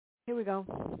Here we go.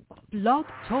 Blog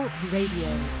Talk Radio.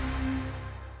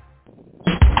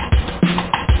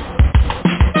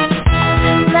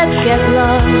 Let's get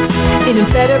lost in a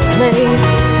better place.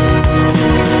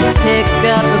 Pick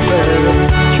up a book,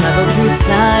 travel through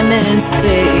time and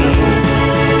space.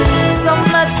 So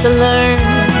much to learn,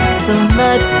 so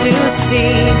much to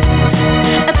see.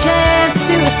 A chance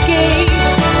to escape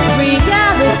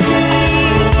reality.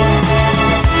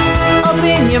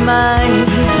 Open your mind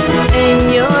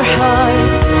and your heart.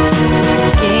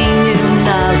 Gain new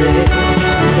knowledge,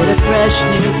 get a fresh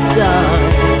new start.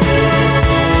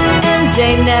 MJ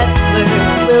Network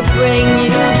will bring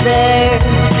you there.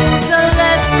 So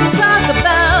let's talk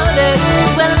about it.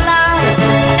 We're live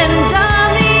and on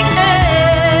the air.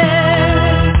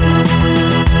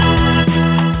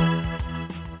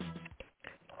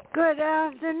 Good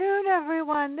afternoon,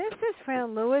 everyone. This is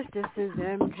Fran Lewis. This is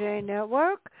MJ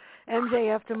Network. MJ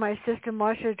after my sister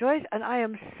Marsha Joyce, and I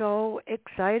am so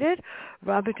excited.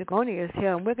 Robert Dugoni is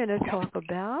here, and we're going to talk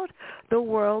about the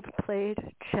world played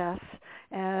chess.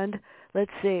 And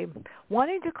let's see,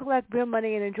 wanting to collect beer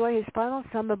money and enjoy his final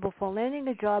summer before landing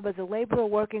a job as a laborer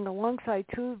working alongside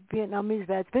two Vietnamese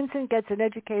vets, Vincent gets an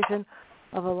education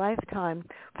of a lifetime.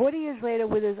 40 years later,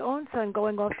 with his own son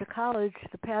going off to college,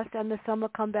 the past and the summer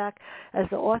come back as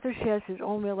the author shares his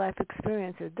own real-life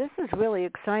experiences. This is really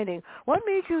exciting. What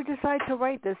made you decide to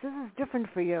write this? This is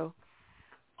different for you.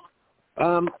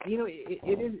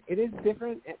 It is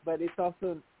different, but it's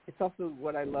also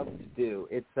what I love to do.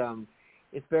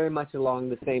 It's very much along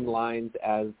the same lines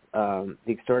as The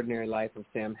Extraordinary Life of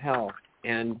Sam Hell,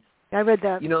 and I read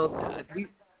that.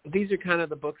 These are kind of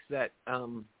the books that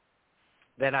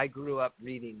I grew up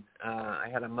reading. I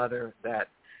had a mother that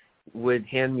would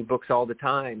hand me books all the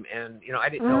time, and I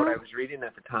didn't know what I was reading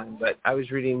at the time, but I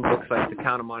was reading books like The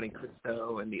Count of Monte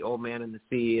Cristo and The Old Man and the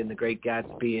Sea and The Great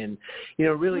Gatsby, and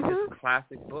really just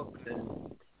classic books. And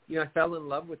I fell in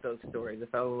love with those stories. I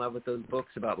fell in love with those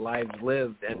books about lives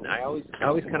lived, and I always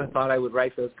kind of thought I would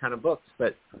write those kind of books.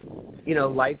 But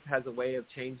life has a way of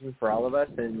changing for all of us,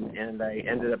 and I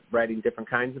ended up writing different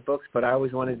kinds of books. But I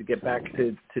always wanted to get back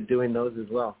to doing those as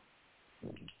well.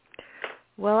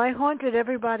 Well, I haunted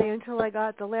everybody until I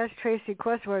got the last Tracy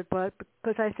crossword, but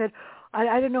because I said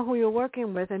I didn't know who you were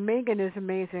working with, and Megan is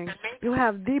amazing. You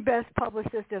have the best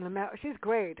publicist in America. She's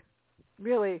great,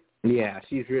 really. Yeah,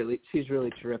 she's really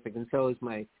terrific, and so is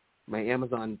my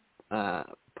Amazon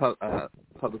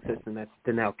publicist, and that's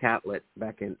Danelle Catlett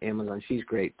back in Amazon. She's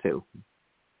great too.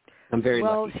 I'm very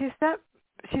lucky. Well,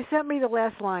 she sent me the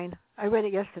last line. I read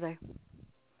it yesterday.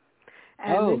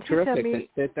 And then she terrific! Sent me,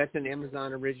 that's an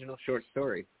Amazon original short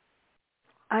story.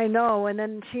 I know, and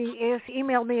then she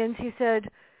emailed me and she said,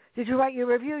 "Did you write your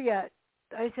review yet?"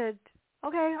 I said,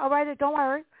 "Okay, I'll write it. Don't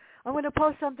worry. I'm going to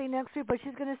post something next week, but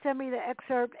she's going to send me the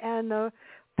excerpt and the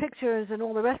pictures and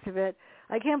all the rest of it.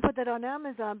 I can't put that on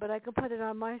Amazon, but I can put it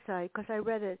on my site because I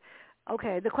read it."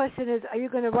 Okay, the question is, are you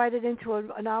going to write it into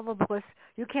a novel? Because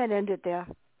you can't end it there.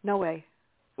 No way.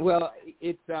 Well,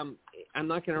 I'm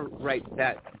not going to write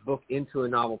that book into a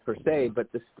novel per se,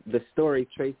 but the story,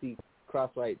 Tracy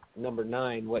Crosswhite number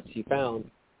 9, What She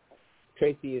Found,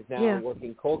 Tracy is now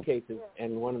working cold cases,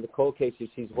 and one of the cold cases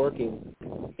she's working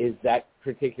is that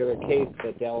particular case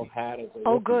that Dell had as a rookie.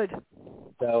 Oh, good.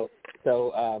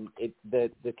 So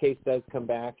the case does come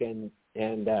back, and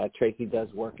Tracy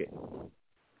does work it.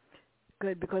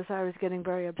 Good, because I was getting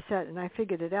very upset, and I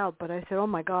figured it out, but I said, oh,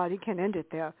 my God, he can't end it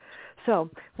there.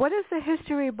 So what is the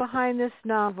history behind this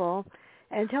novel?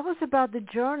 And tell us about the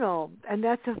journal, and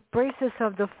that's the basis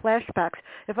of the flashbacks.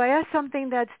 If I ask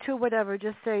something that's too whatever,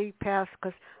 just say pass,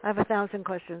 because I have 1,000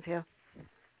 questions here.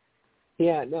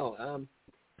 Yeah, no.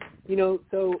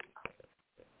 So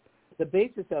the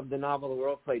basis of the novel, The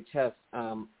World Played Chess,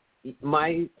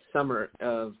 my summer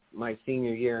of my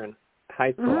senior year in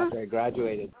high school after I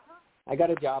graduated, I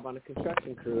got a job on a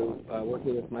construction crew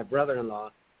working with my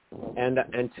brother-in-law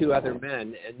and 2 other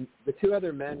men. And the 2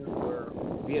 other men were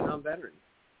Vietnam veterans.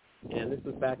 And this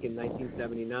was back in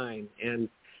 1979. And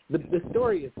the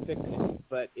story is fiction,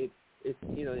 but it's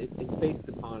based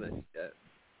upon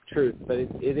truth, but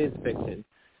it is fiction.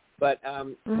 But,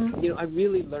 I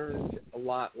really learned a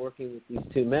lot working with these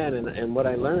 2 men. And what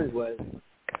I learned was,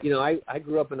 I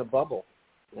grew up in a bubble.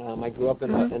 I grew up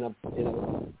in a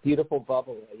beautiful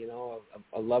bubble,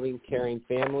 a loving, caring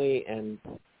family, and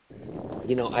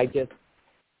I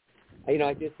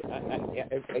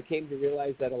came to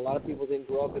realize that a lot of people didn't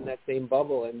grow up in that same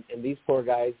bubble, and these poor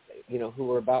guys, who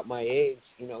were about my age,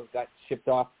 got shipped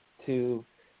off to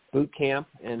boot camp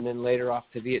and then later off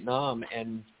to Vietnam,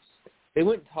 and they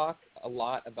wouldn't talk a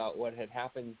lot about what had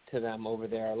happened to them over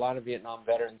there. A lot of Vietnam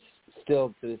veterans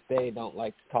still to this day don't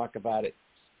like to talk about it.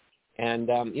 And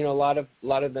you know, a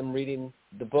lot of them reading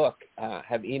the book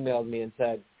have emailed me and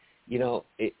said, you know,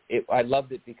 I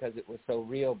loved it because it was so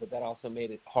real, but that also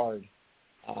made it hard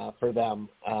for them.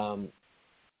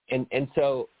 And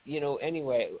so, you know,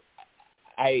 anyway,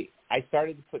 I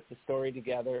started to put the story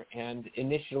together, and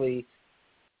initially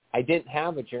I didn't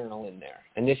have a journal in there.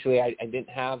 Initially I didn't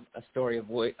have a story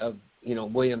of you know,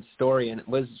 William's story, and it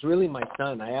was really my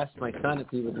son. I asked my son if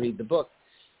he would read the book,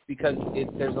 because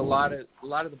there's a lot of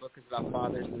the book is about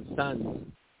fathers and sons.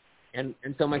 And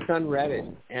so my son read it,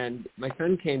 and my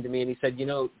son came to me and he said, you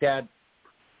know, Dad,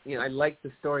 you know, I like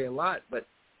the story a lot, but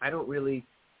I don't really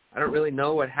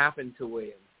know what happened to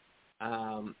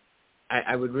William.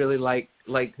 I would really like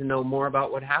to know more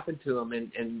about what happened to him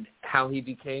and how he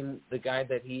became the guy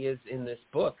that he is in this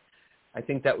book. I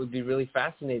think that would be really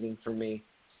fascinating for me,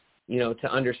 you know,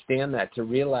 to understand that, to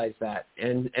realize that.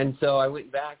 And so I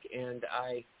went back and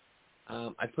I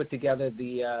put together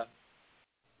the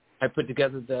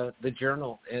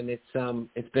journal, and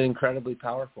it's been incredibly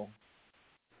powerful.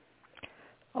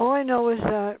 All I know is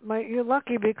that you're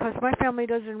lucky, because my family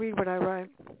doesn't read what I write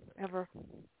ever.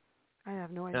 I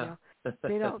have no idea.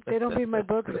 They don't read my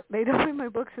books. They don't read my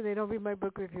books, and they don't read my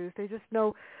book reviews. They just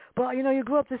know. Well, you know, you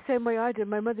grew up the same way I did.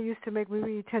 My mother used to make me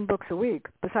read 10 books a week,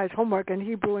 besides homework and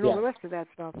Hebrew and all the rest of that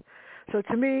stuff. So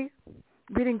to me,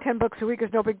 reading 10 books a week is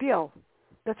no big deal.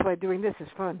 That's why doing this is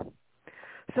fun.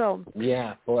 So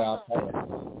yeah, boy, I'll tell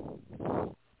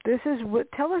you.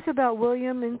 Tell us about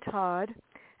William and Todd,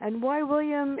 and why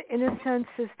William, in a sense,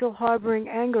 is still harboring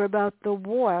anger about the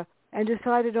war and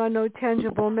decided on no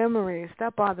tangible memories.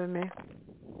 That bothered me.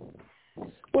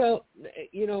 Well,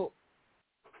 you know,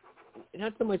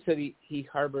 not so much that he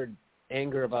harbored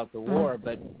anger about the war,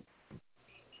 but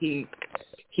he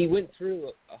went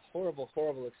through a horrible,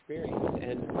 horrible experience,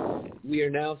 and we are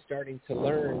now starting to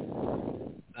learn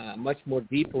much more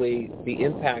deeply the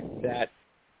impact that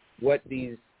what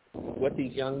these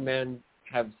young men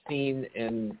have seen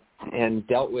and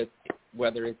dealt with,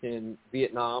 whether it's in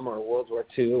Vietnam or World War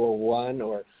II or I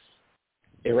or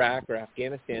Iraq or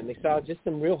Afghanistan. They saw just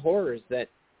some real horrors that,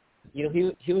 you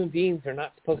know, human beings are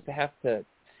not supposed to have to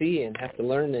see and have to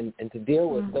learn and to deal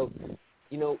with. So,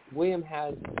 you know, William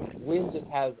just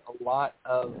has a lot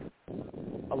of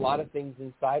things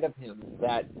inside of him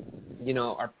that, you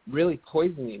know, are really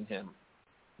poisoning him.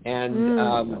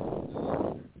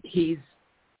 And he's,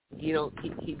 you know,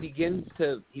 he begins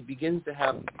to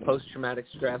have post-traumatic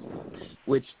stress,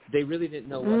 which they really didn't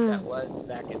know what that was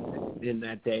back in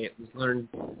that day. It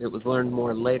was learned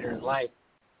more later in life.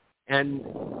 And,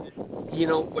 you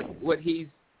know, what he's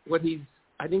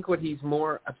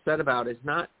more upset about is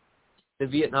not the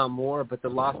Vietnam War, but the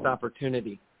lost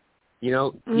opportunity. You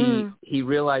know, he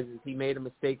realizes he made a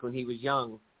mistake when he was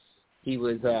young. He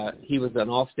was an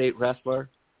all-state wrestler.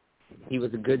 He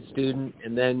was a good student,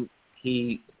 and then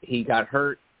he got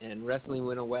hurt, and wrestling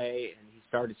went away, and he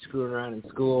started screwing around in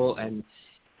school, and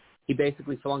he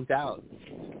basically flunked out.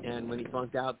 And when he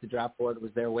flunked out, the drop board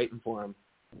was there waiting for him.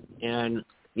 And,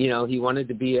 you know, he wanted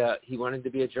to be a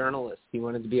journalist. He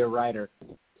wanted to be a writer.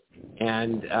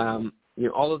 And you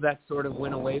know, all of that sort of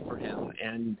went away for him,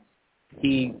 and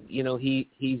he's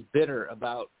bitter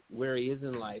about where he is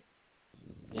in life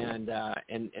and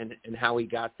how he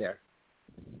got there.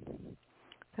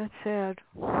 That's sad.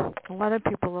 A lot of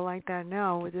people are like that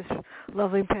now with this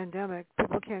lovely pandemic.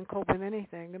 People can't cope with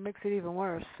anything. It makes it even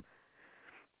worse.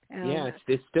 And yeah,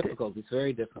 it's difficult. It's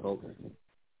very difficult.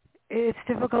 It's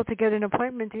difficult to get an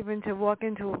appointment, even to walk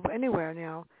into anywhere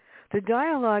now. The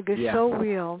dialogue is so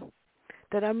real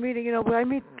that I'm reading. You know, I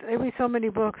read so many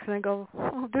books, and I go,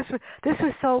 oh, this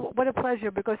was so, what a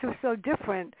pleasure, because it was so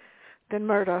different than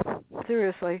murder.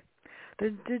 Seriously.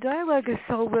 The dialogue is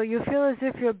so real. You feel as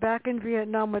if you're back in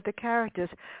Vietnam with the characters.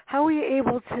 How were you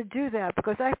able to do that?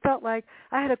 Because I felt like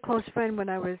I had a close friend when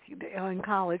I was in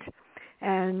college,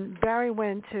 and Barry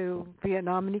went to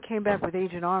Vietnam, and he came back with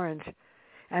Agent Orange,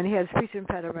 and he had speech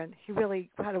impediment. He really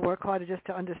had to work harder just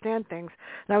to understand things,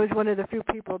 and I was one of the few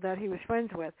people that he was friends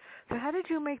with. So how did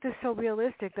you make this so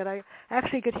realistic that I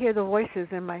actually could hear the voices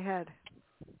in my head?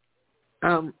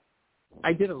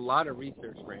 I did a lot of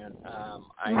research, Fran.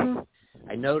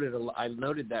 I noted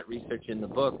that research in the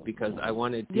book because I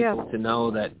wanted people to know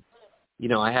that, you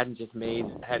know, I hadn't made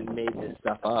this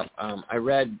stuff up. I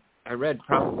read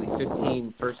probably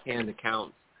 15 firsthand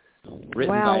accounts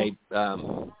written by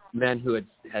men who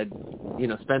had you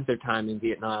know, spent their time in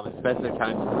Vietnam and spent their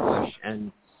time in the bush,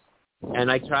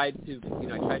 and I tried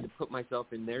to put myself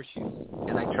in their shoes,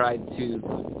 and I tried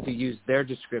to use their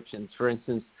descriptions. For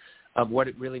instance, what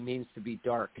it really means to be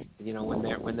dark. You know,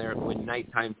 when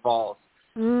nighttime falls.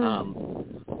 I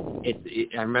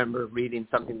remember reading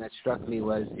something that struck me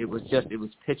was it was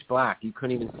pitch black. You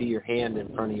couldn't even see your hand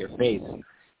in front of your face.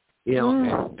 You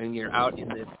know, and you're out in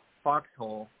this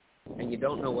foxhole, and you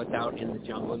don't know what's out in the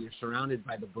jungle. You're surrounded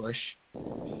by the bush,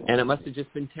 and it must have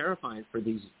just been terrifying for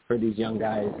these young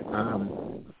guys.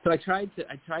 So I tried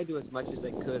to as much as I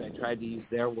could. I tried to use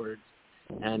their words,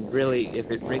 and really,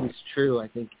 if it rings true, I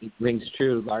think it rings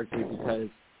true largely because,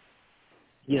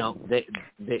 you know,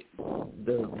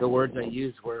 the words I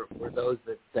used were those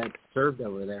that served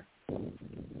over there.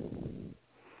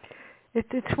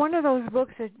 It's one of those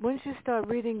books that once you start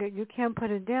reading it, you can't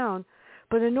put it down.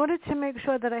 But in order to make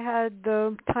sure that I had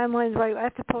the timelines right, I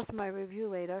have to post my review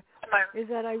later, is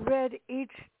that I read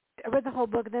the whole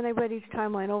book, then I read each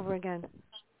timeline over again,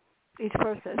 each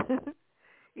person,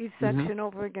 each section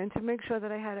over again to make sure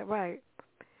that I had it right.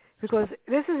 Because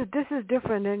this is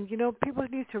different, and, you know, people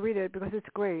need to read it because it's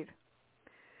great.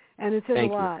 And it says a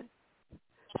lot.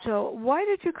 So why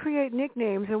did you create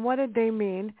nicknames, and what did they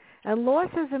mean? And loss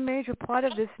is a major part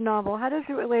of this novel. How does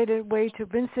it relate in a way to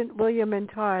Vincent, William, and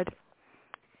Todd?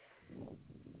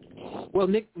 Well,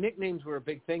 nicknames were a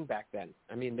big thing back then.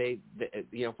 I mean, they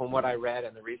you know, from what I read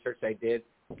and the research I did,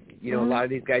 you know, a lot of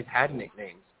these guys had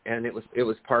nicknames, and it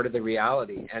was part of the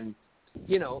reality. And,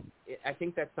 you know, I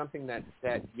think that's something that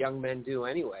young men do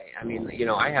anyway. I mean, you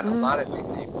know, I had a lot of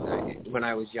nicknames when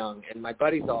I was young, and my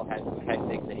buddies all had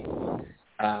nicknames.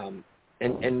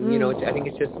 And you know, I think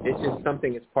it's just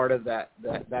something. It's part of that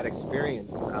experience,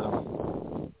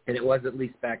 and it was at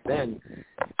least back then.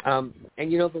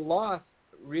 And you know, the loss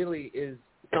really is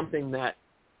something that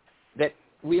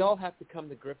we all have to come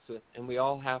to grips with, and we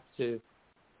all have to.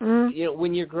 You know,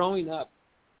 when you're growing up,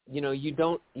 you know, you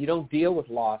don't deal with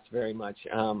loss very much.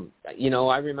 You know,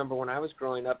 I remember when I was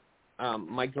growing up,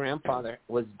 my grandfather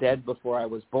was dead before I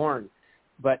was born.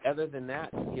 But other than that,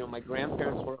 you know, my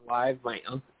grandparents were alive, my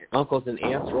uncles and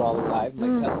aunts were all alive, my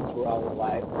cousins were all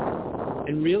alive.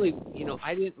 And really, you know,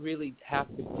 I didn't really have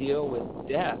to deal with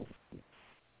death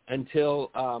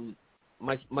until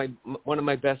one of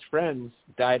my best friends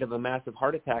died of a massive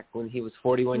heart attack when he was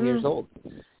 41 years old.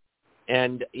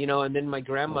 And, you know, and then my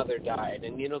grandmother died.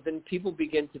 And, you know, then people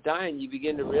begin to die, and you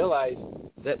begin to realize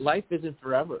that life isn't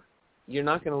forever. You're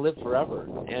not going to live forever.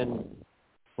 And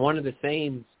one of the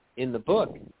sayings in the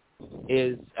book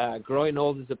is growing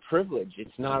old is a privilege.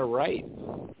 It's not a right,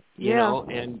 you know,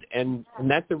 and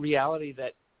that's a reality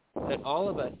that all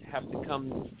of us have to come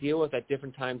to deal with at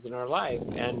different times in our life.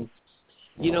 And,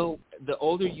 you know, the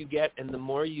older you get and the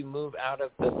more you move out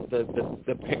of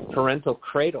the parental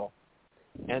cradle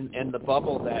and the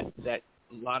bubble that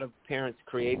a lot of parents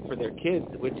create for their kids,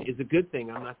 which is a good thing.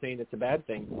 I'm not saying it's a bad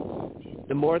thing.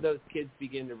 The more those kids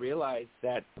begin to realize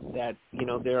that you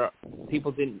know, there are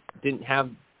people didn't have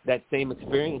that same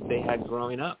experience they had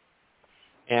growing up,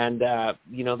 and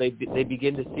you know, they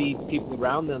begin to see people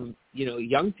around them, you know,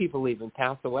 young people even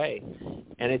pass away,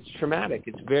 and it's traumatic.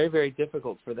 It's very, very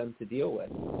difficult for them to deal with.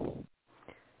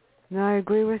 No, I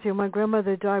agree with you. My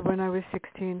grandmother died when I was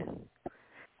 16.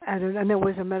 And there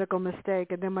was a medical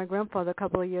mistake. And then my grandfather a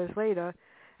couple of years later,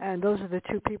 and those are the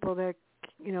two people that,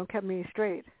 you know, kept me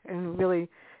straight and really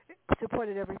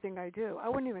supported everything I do. I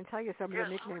wouldn't even tell you some of the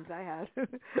nicknames I had.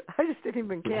 I just didn't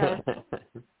even care.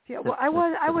 Yeah, well, I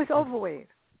was overweight.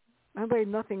 I weigh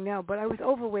nothing now, but I was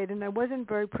overweight, and I wasn't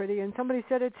very pretty. And somebody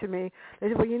said it to me. They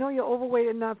said, well, you know, you're overweight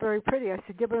and not very pretty. I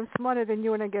said, yeah, but I'm smarter than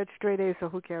you, and I get straight A's, so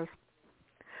who cares?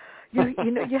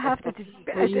 You know, you have to.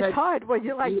 It's hard when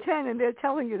you're like 10 and they're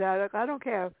telling you that. Like, I don't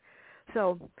care.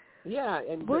 So. Yeah,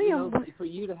 and William, but, you know, for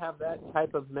you to have that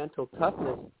type of mental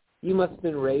toughness, you must have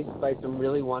been raised by some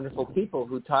really wonderful people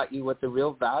who taught you what the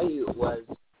real value was.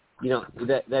 You know,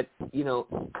 that you know,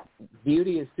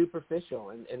 beauty is superficial,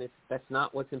 and that's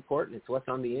not what's important. It's what's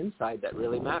on the inside that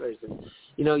really matters. And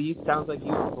you know, you sounds like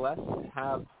you were blessed to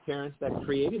have parents that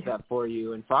created that for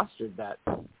you and fostered that.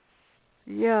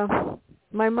 Yeah.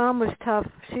 My mom was tough.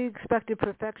 She expected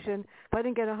perfection. If I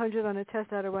didn't get 100 on a test,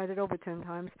 I had to write it over 10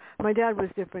 times. My dad was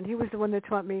different. He was the one that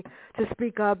taught me to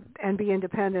speak up and be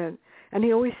independent. And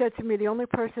he always said to me, the only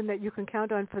person that you can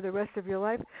count on for the rest of your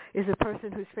life is the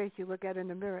person whose face you look at in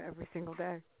the mirror every single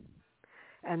day.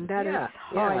 And that is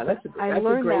hard. Yeah, I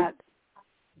learned that.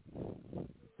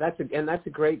 That's a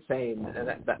great saying.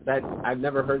 That I've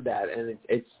never heard that, and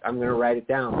I'm going to write it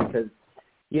down because,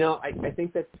 you know, I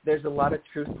think that there's a lot of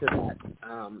truth to that.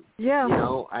 You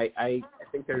know, I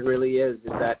think there really is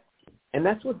that, and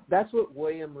that's what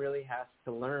William really has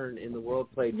to learn in the world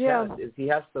play chess is he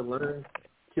has to learn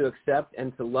to accept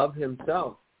and to love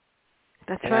himself.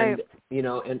 That's right. You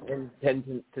know, and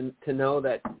to know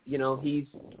that, you know, he's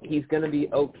going to be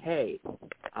okay.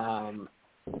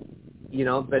 You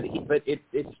know, but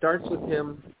it starts with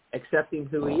him accepting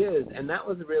who he is, and that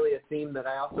was really a theme that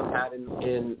I also had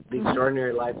in The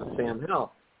Extraordinary Life of Sam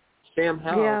Hell. Sam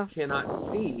Hell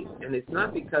cannot see, and it's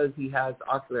not because he has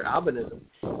ocular albinism.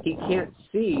 He can't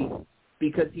see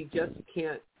because he just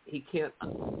can't see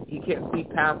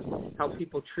past how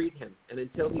people treat him, and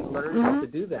until he learns to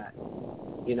do that,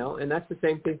 you know, and that's the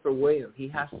same thing for William. He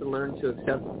has to learn to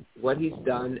accept what he's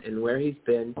done and where he's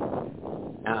been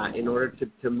in order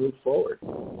to move forward.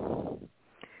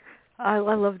 I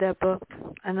love that book,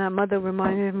 and that mother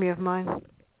reminded me of mine.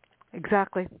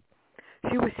 Exactly.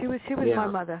 She was my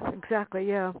mother. Exactly.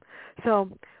 Yeah. So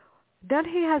then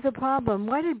he has a problem.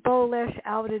 Why did Bo lash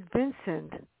out at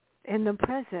Vincent in the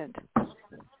present?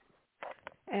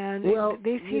 And well,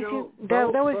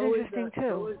 that was interesting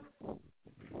too.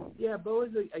 Bo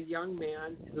is a young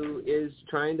man who is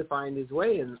trying to find his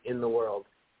way in the world,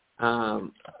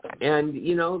 and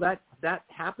you know that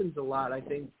happens a lot. I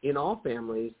think in all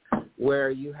families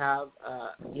where you have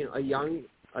you know a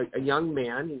young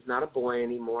man, he's not a boy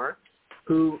anymore,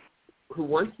 who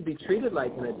wants to be treated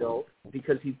like an adult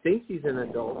because he thinks he's an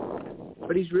adult,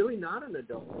 but he's really not an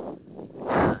adult.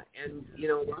 And you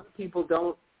know, a lot of people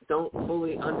don't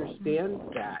fully understand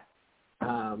that,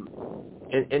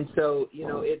 and so you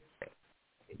know it's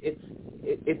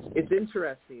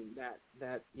interesting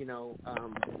that you know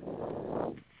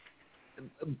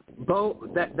Bo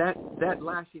that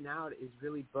lashing out is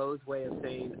really Bo's way of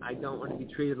saying I don't want to be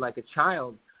treated like a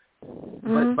child,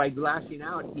 but by lashing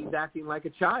out he's acting like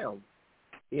a child.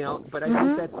 You know, but I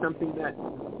think that's something that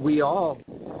we all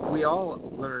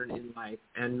learn in life,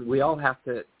 and we all have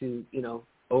to you know,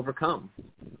 overcome.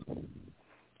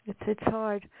 It's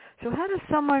hard. So how does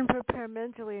someone prepare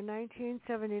mentally? In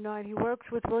 1979, he works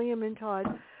with William and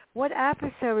Todd. What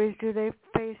adversaries do they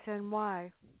face and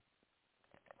why?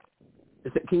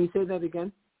 Can you say that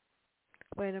again?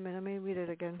 Wait a minute. Let me read it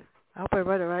again. I hope I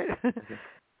read it right.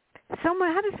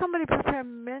 How does somebody prepare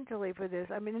mentally for this?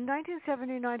 I mean, in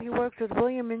 1979, he works with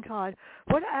William and Todd.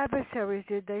 What adversaries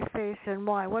did they face and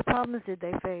why? What problems did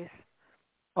they face?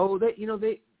 Oh, they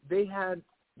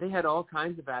had all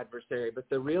kinds of adversary, but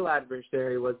the real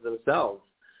adversary was themselves.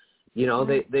 You know,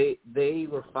 they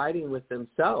were fighting with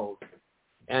themselves,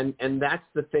 and that's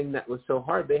the thing that was so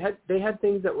hard. They had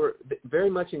things that were very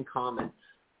much in common.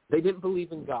 They didn't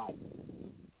believe in God.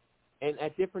 And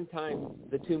at different times,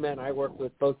 the two men I worked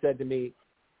with both said to me,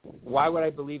 why would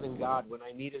I believe in God? When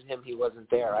I needed him, he wasn't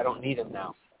there. I don't need him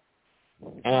now.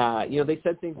 You know, they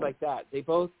said things like that. They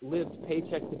both lived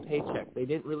paycheck to paycheck. They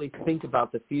didn't really think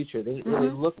about the future. They didn't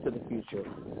really look to the future.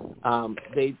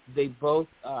 They both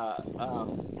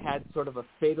had sort of a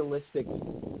fatalistic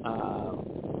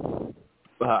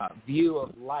view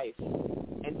of life.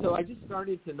 And so I just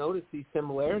started to notice these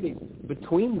similarities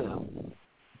between them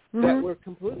that were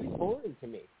completely foreign to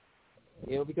me,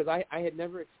 you know, because I had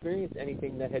never experienced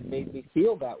anything that had made me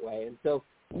feel that way. And so,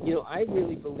 you know, I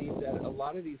really believe that a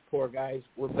lot of these poor guys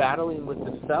were battling with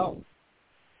themselves,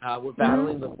 were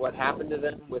battling with what happened to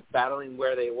them, with battling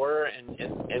where they were, and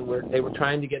they were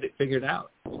trying to get it figured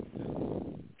out.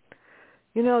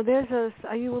 You know,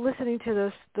 you were listening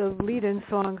to the lead-in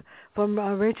song from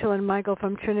Rachel and Michael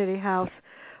from Trinity House.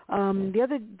 The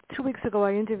other 2 weeks ago,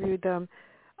 I interviewed them.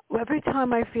 Every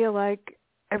time I feel like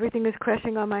everything is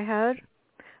crashing on my head,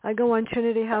 I go on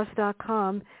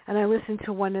trinityhouse.com and I listen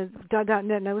to .net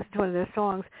and I listen to one of their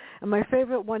songs. And my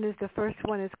favorite one is the first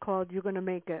one is called "You're Gonna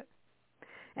Make It."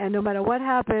 And no matter what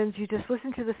happens, you just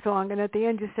listen to the song, and at the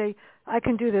end you say, "I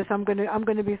can do this. I'm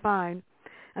gonna be fine."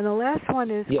 And the last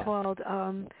one is called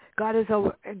 "God is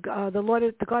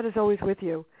God is always with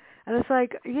you." And it's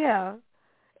like,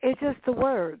 it's just the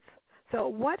words. So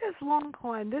what is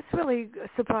Longhorn? This really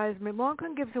surprised me.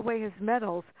 Longhorn gives away his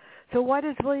medals. So why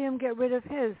does William get rid of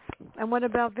his? And what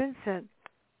about Vincent?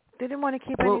 They didn't want to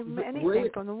keep anything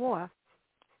from the war.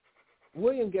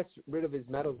 William gets rid of his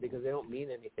medals because they don't mean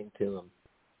anything to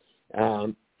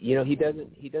him. You know, he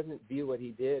doesn't view what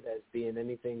he did as being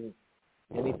anything,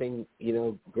 you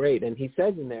know, great. And he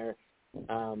says in there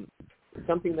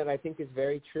something that I think is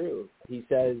very true. He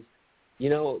says, you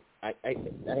know, I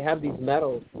have these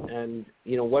medals, and,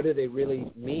 you know, what do they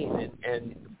really mean?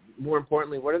 And more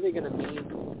importantly, what are they going to mean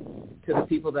to the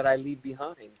people that I leave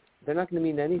behind? They're not going to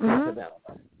mean anything to them.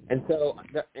 And so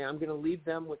I'm going to leave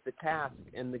them with the task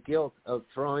and the guilt of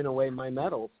throwing away my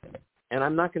medals, and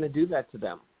I'm not going to do that to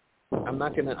them. I'm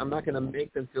not going to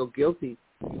make them feel guilty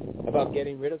about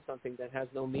getting rid of something that has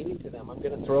no meaning to them. I'm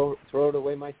going to throw it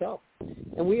away myself.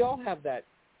 And we all have that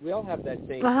have that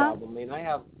same problem. I mean, I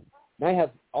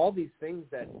have all these things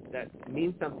that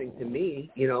mean something to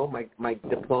me. You know, my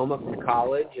diploma from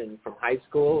college and from high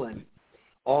school, and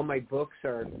all my books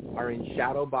are in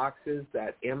shadow boxes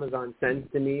that Amazon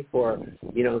sends to me for,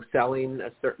 you know, selling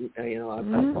a certain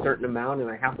a certain amount, and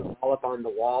I have them all up on the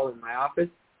wall in my office.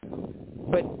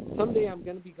 But someday I'm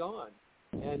going to be gone,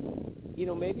 and you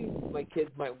know, maybe my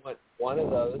kids might want one of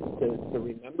those to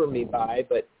remember me by,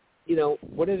 but you know,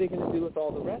 what are they going to do with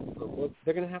all the rest of them? Well,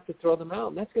 they're going to have to throw them out,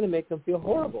 and that's going to make them feel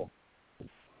horrible.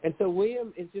 And so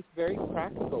William is just very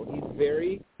practical.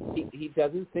 He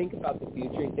doesn't think about the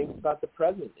future. He thinks about the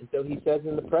present. And so he says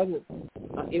in the present,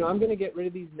 you know, I'm going to get rid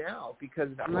of these now because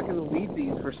I'm not going to leave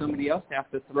these for somebody else to have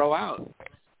to throw out.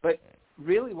 But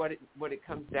really what it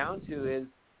comes down to is,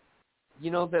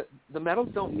 you know, that the medals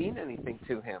don't mean anything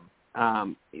to him.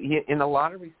 In a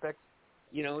lot of respects,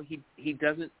 you know, he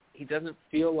doesn't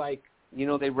feel like, you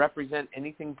know, they represent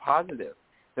anything positive.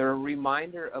 They're a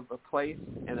reminder of a place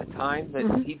and a time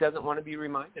that he doesn't want to be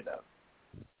reminded of.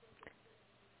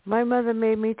 My mother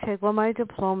made me take all my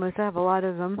diplomas, I have a lot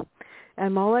of them,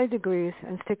 and all my degrees,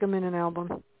 and stick them in an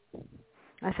album.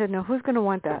 I said, no, who's going to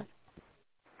want that?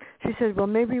 She said, well,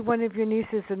 maybe one of your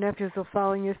nieces or nephews will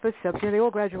follow in your footsteps. Yeah, they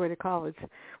all graduated college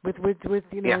with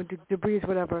you know, degrees,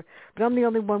 whatever. But I'm the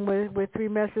only one with 3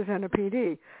 masters and a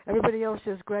PD. Everybody else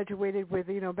just graduated with,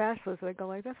 you know, bachelors. I go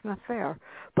like, that's not fair.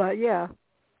 But yeah,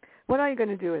 what are you going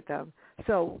to do with them?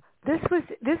 So this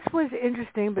was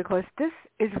interesting because this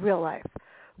is real life.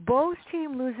 Bo's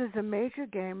team loses a major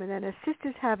game, and then his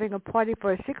sister's having a party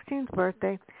for his 16th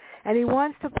birthday, and he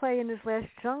wants to play in his last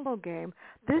jungle game.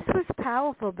 This was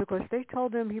powerful because they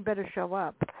told him he better show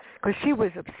up because she was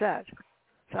upset.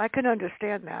 So I can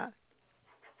understand that.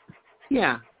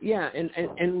 Yeah,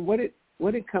 and what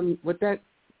that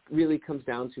really comes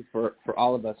down to for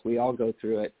all of us, we all go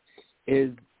through it,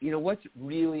 is, you know, what's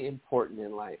really important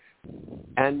in life.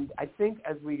 And I think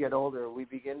as we get older, we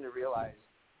begin to realize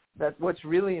that what's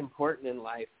really important in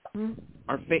life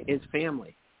is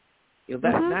family. You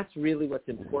know, that's really what's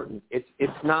important.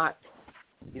 It's not,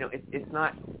 you know, it's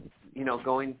not, you know,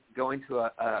 going to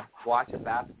watch a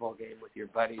basketball game with your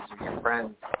buddies or your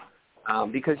friends,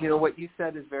 because, you know, what you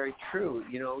said is very true.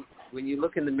 You know, when you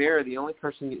look in the mirror, the only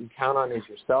person you can count on is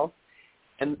yourself,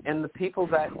 and the people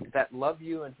that love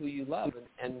you and who you love,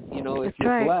 and you know, if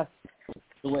you're blessed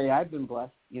the way I've been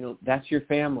blessed, you know, that's your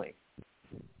family.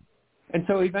 And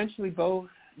so eventually Bo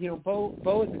is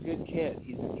a good kid.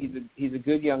 He's a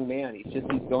good young man. He's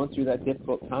going through that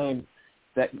difficult time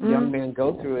that young men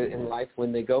go through it in life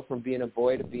when they go from being a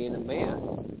boy to being a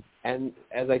man. And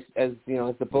as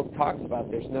the book talks about,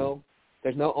 there's no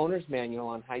owner's manual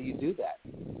on how you do that.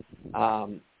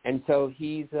 And so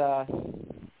he's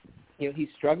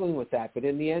struggling with that, but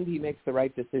in the end he makes the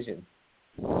right decision.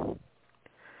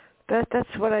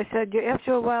 That's what I said.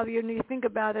 After a while, you think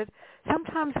about it.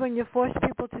 Sometimes when you force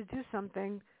people to do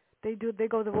something, they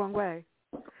go the wrong way.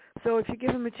 So if you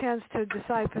give them a chance to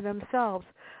decide for themselves,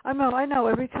 I know.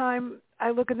 Every time I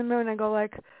look in the mirror and I go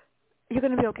like, "You're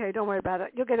going to be okay. Don't worry about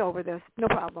it. You'll get over this. No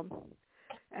problem."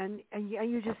 And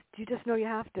you just know you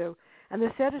have to. And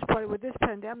the saddest part with this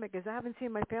pandemic is I haven't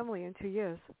seen my family in 2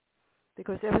 years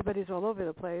because everybody's all over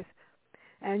the place,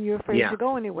 and you're afraid to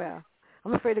go anywhere.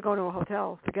 I'm afraid to go to a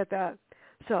hotel. Forget that.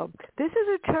 So this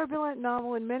is a turbulent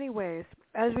novel in many ways.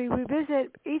 As we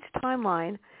revisit each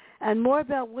timeline and more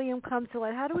about William comes to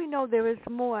light, how do we know there is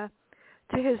more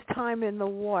to his time in the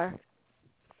war?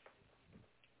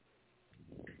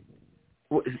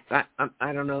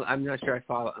 I don't know. I'm not sure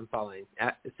I'm following.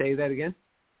 Say that again.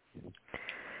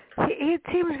 He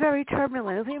seems very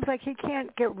turbulent. It seems like he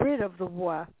can't get rid of the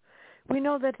war. We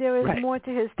know that there is more to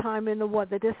his time in the war,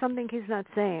 that there's something he's not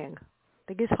saying.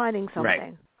 Like he's hiding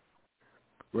something.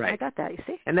 Right. I got that. You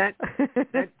see. And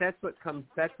that's what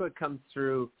comes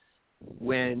through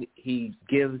when he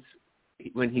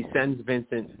sends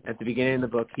Vincent at the beginning of the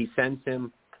book. He sends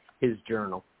him his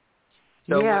journal.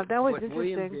 So that was what interesting.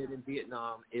 William did in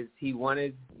Vietnam is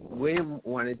William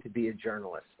wanted to be a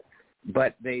journalist,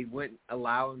 but they wouldn't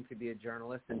allow him to be a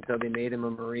journalist, and so they made him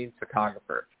a marine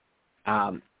photographer.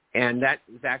 And that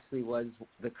actually was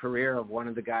the career of one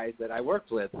of the guys that I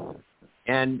worked with.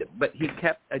 But he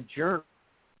kept a journal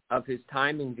of his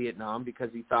time in Vietnam because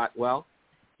he thought, well,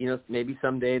 you know, maybe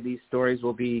someday these stories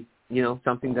will be, you know,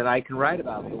 something that I can write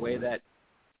about, the way that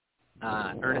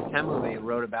Ernest Hemingway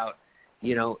wrote about,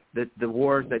 you know, the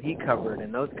wars that he covered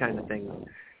and those kind of things.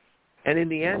 And in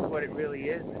the end, what it really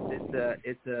is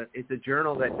it's a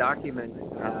journal that documents,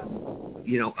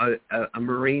 you know, a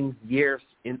Marine's years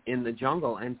in the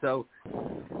jungle. And so,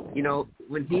 you know,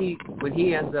 when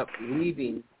he ends up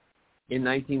leaving in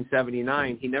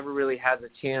 1979, he never really has a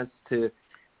chance to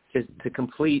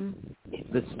complete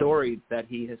the story that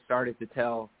he has started to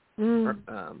tell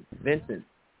Vincent.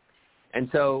 And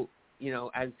so, when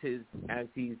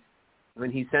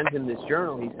he sends him this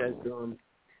journal, he says to him,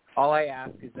 all I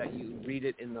ask is that you read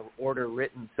it in the order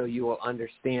written so you will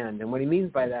understand. And what he means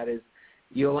by that is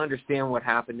you'll understand what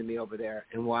happened to me over there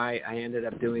and why I ended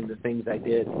up doing the things I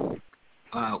did,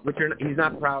 which he's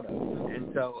not proud of.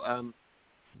 And so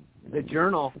the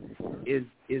journal is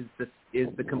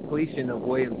the completion of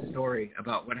William's story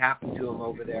about what happened to him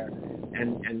over there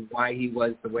and why he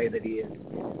was the way that he is.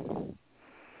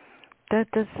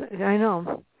 I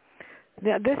know.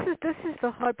 Yeah, this is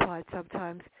the hard part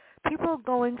sometimes. People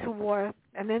go into war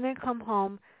and then they come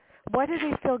home. Why do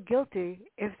they feel guilty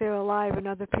if they're alive and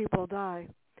other people die?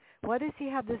 Why does he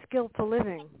have this guilt for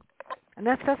living? And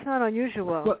that's not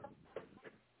unusual. Well,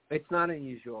 it's not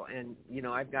unusual. And,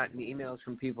 I've gotten emails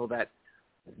from people that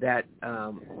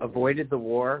avoided the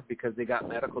war because they got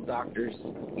medical doctors,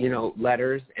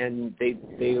 letters, and they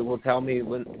will tell me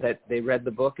that they read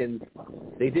the book and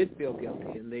they did feel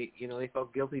guilty, and they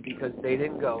felt guilty because they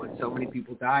didn't go and so many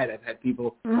people died. I've had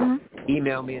people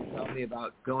email me and tell me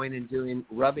about going and doing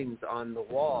rubbings on the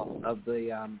wall of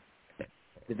the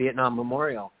Vietnam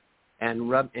Memorial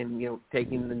and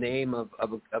taking the name of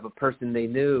a person they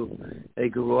knew, they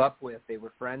grew up with, they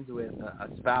were friends with, a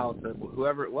spouse,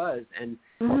 whoever it was, and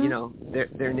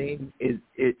their name is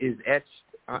etched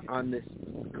on this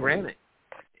granite,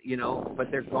 but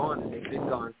they're gone and they've been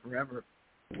gone forever.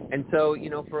 And so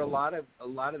for a lot of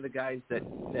the guys that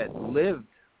lived,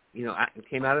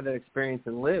 came out of that experience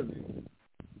and lived,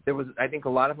 there was, I think, a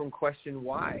lot of them questioned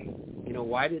why,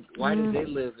 why did they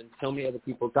live and so many other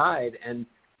people died. And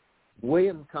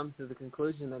William comes to the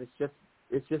conclusion that it's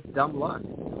just dumb luck.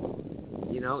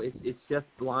 It's just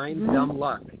blind dumb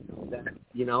luck that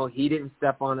he didn't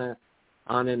step on an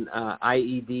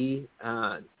IED.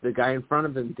 The guy in front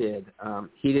of him did.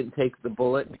 He didn't take the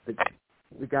bullet.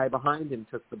 The guy behind him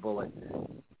took the bullet.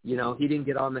 He didn't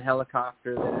get on the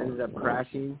helicopter that ended up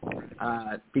crashing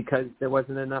because there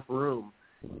wasn't enough room.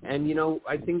 And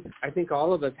I think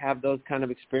all of us have those kind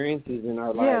of experiences in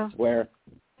our lives where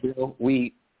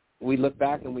we look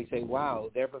back and we say,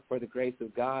 wow, there but for the grace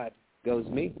of God goes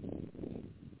me.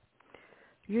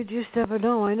 You just never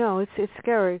know. I know. It's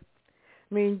scary.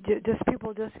 I mean,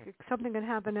 something can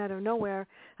happen out of nowhere,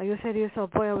 and you say to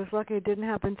yourself, boy, I was lucky it didn't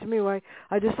happen to me. I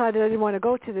decided I didn't want to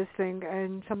go to this thing,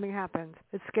 and something happened.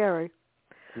 It's scary.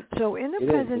 So in the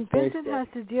present, Vincent has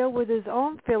to deal with his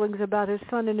own feelings about his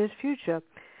son and his future,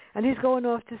 and he's going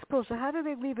off to school. So how do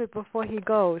they leave it before he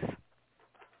goes?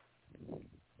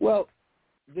 Well,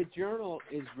 the journal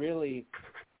is really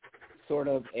sort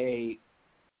of a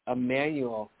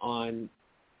manual on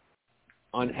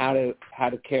how to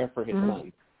care for his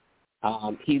son.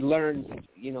 He learns,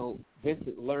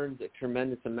 Vincent learns a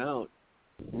tremendous amount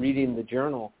reading the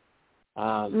journal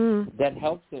that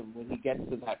helps him when he gets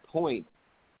to that point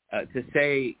to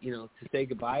say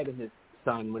goodbye to his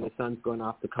son when his son's going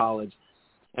off to college,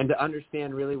 and to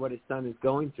understand really what his son is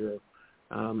going through.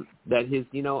 That his,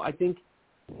 I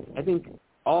think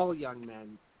all young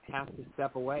men have to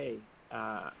step away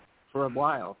for a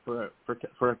while, for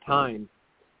a time,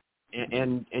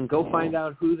 and go find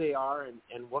out who they are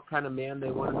and what kind of man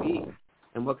they want to be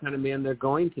and what kind of man they're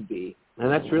going to be.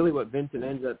 And that's really what Vincent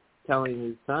ends up telling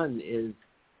his son is,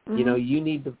 you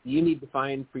need to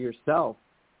find for yourself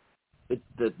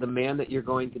the man that you're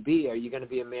going to be. Are you going to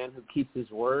be a man who keeps his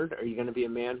word? Are you going to be a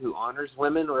man who honors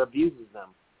women or abuses them?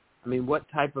 I mean, what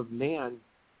type of man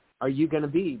are you going to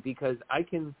be? Because I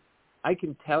can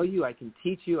tell you, I can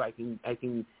teach you, I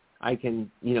can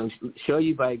show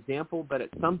you by example, but at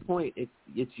some point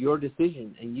it's your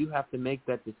decision, and you have to make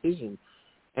that decision.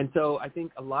 And so I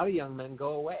think a lot of young men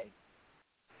go away,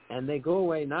 and they go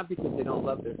away not because they don't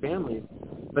love their families,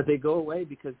 but they go away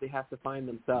because they have to find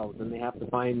themselves, and they have to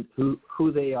find who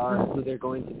they are and who they're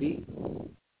going to be.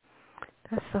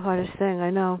 That's the hardest thing,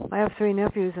 I know. I have 3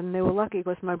 nephews, and they were lucky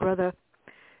because my brother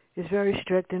is very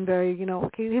strict and very,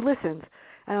 he listens.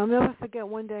 And I'll never forget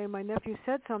one day my nephew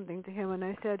said something to him, and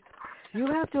I said, you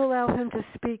have to allow him to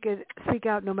speak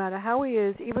out no matter how he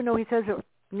is, even though he says it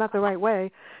not the right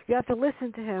way. You have to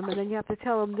listen to him, and then you have to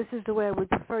tell him, this is the way I would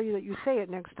prefer you that you say it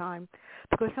next time.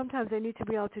 Because sometimes they need to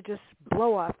be able to just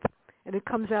blow up, and it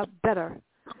comes out better.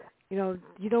 You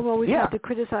don't always have to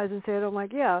criticize and say,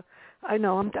 I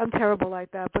know, I'm terrible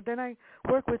like that. But then I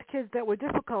work with kids that were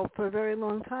difficult for a very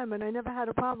long time, and I never had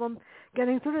a problem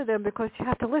getting through to them because you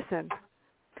have to listen.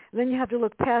 And then you have to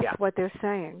look past what they're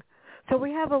saying. So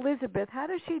we have Elizabeth. How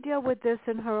does she deal with this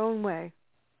in her own way?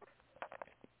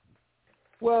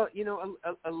 Well,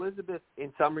 Elizabeth,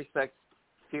 in some respects,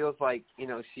 feels like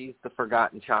she's the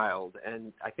forgotten child,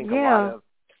 and I think a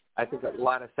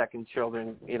lot of second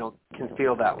children, can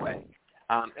feel that way.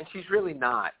 And she's really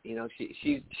not.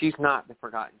 She's not the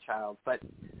forgotten child, but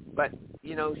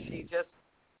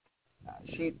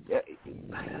she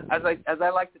as I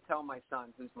like to tell my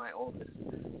son, who's my oldest,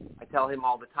 I tell him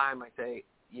all the time. I say,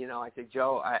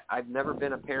 Joe, I've never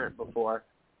been a parent before.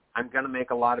 I'm going to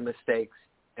make a lot of mistakes,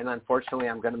 and unfortunately,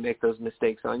 I'm going to make those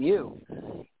mistakes on you.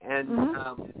 And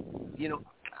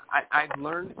I've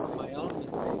learned from my own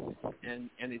mistakes, and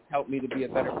it's helped me to be a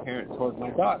better parent towards my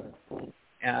daughter.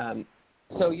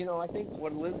 So, I think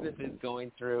what Elizabeth is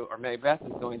going through, or Mary Beth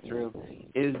is going through,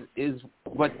 is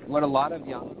what a lot of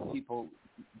young people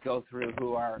go through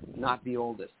who are not the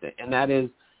oldest, and that is,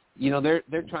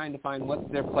 they're trying to find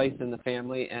what's their place in the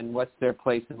family and what's their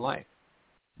place in life.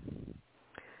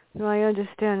 No, I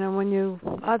understand, and when you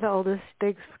are the oldest,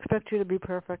 they expect you to be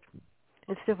perfect.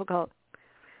 It's difficult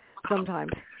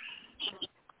sometimes.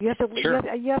 You have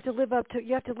to live up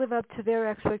to their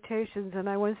expectations. And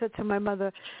I once said to my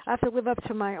mother, I have to live up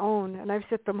to my own, and I've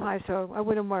set them high, so I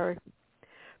wouldn't worry.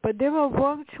 But there were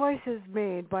wrong choices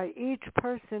made by each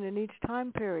person in each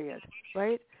time period,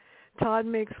 right? Todd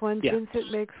makes one,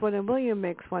 Vincent makes one, and William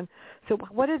makes one. So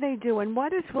what do they do? And why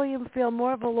does William feel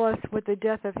more of a loss with the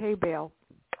death of Hay Bale?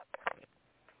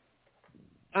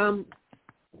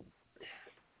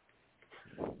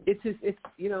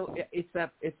 It's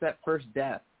that first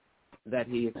death that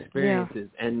he experiences,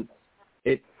 and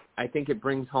I think it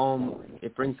brings home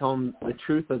the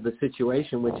truth of the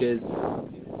situation, which is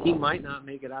he might not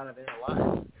make it out of there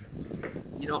alive.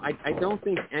 I don't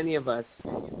think any of us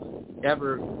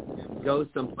ever goes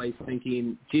someplace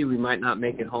thinking, gee, we might not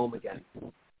make it home again.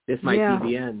 This might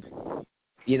be the end.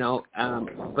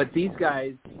 But these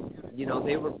guys,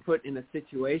 they were put in a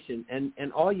situation,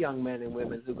 and all young men and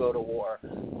women who go to war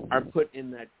are put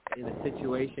in a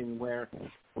situation where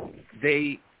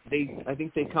I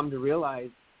think they come to realize,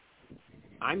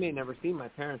 I may never see my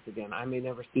parents again. I may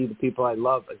never see the people I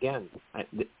love again.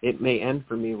 It may end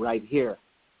for me right here.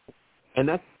 And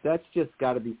that's just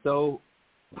got to be so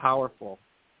powerful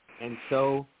and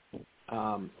so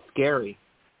scary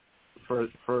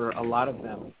for a lot of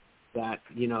them, that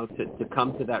to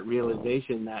come to that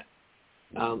realization that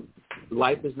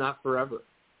life is not forever,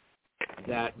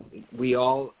 that we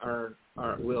all are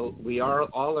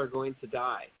going to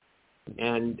die.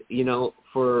 And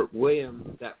for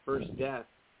William, that first death,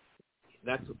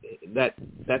 that's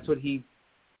what he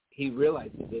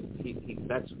realizes.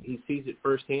 He sees it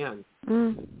firsthand,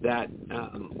 that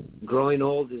growing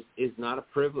old is not a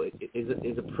privilege.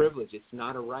 Is a privilege. It's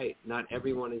not a right. Not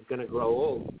everyone is going to grow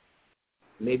old.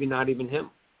 Maybe not even him.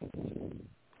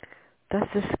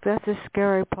 That's the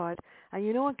scary part. And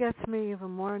you know what gets me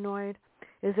even more annoyed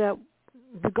is that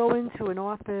you go into an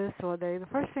office, or the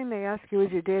first thing they ask you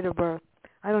is your date of birth.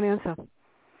 I don't answer.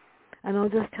 And I'll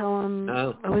just tell them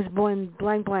I was born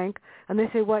blank blank. And they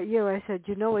say, what year? I said,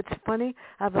 it's funny.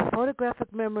 I have a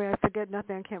photographic memory. I forget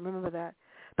nothing. I can't remember that.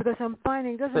 Because I'm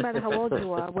finding, it doesn't matter how old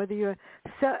you are, whether you're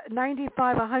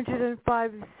 95,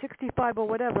 105, 65, or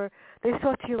whatever, they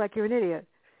talk to you like you're an idiot.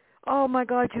 Oh, my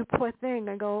God, you poor thing.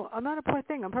 I go, I'm not a poor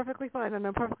thing. I'm perfectly fine, and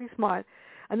I'm perfectly smart.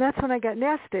 And that's when I get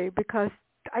nasty, because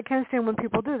I can't stand when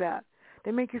people do that.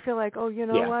 They make you feel like, oh,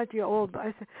 what, you're old.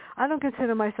 I say, I don't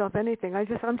consider myself anything.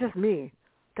 I'm just me.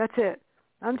 That's it.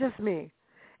 I'm just me.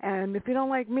 And if you don't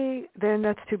like me, then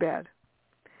that's too bad.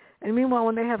 And meanwhile,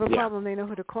 when they have a problem, they know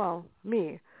who to call,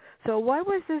 me. So why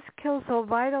was this kill so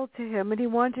vital to him, and he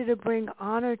wanted to bring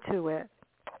honor to it?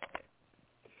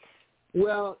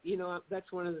 Well,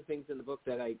 that's one of the things in the book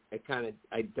that I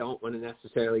don't want to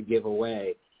necessarily give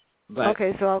away. But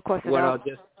okay, so I'll cross it out.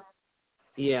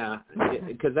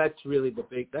 Because that's really the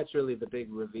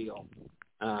big reveal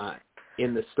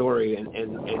in the story,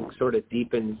 and sort of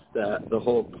deepens the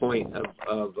whole point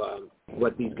of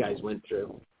what these guys went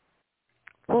through.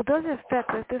 Well, does it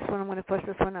affect this one? I'm going to push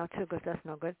this one out too, because that's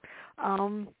no good.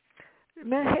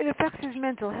 It affects his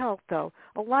mental health, though.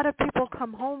 A lot of people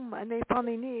come home and they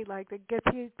finally need, like, they get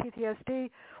PTSD,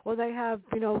 or they have,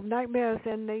 nightmares,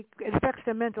 and it affects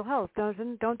their mental health,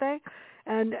 don't they?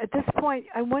 And at this point,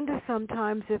 I wonder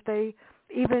sometimes if they,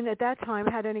 even at that time,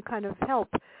 had any kind of help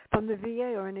from the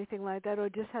VA or anything like that, or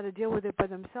just had to deal with it by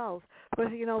themselves.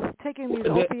 Because, taking these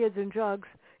opiates and drugs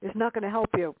is not going to help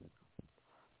you.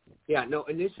 Yeah, no,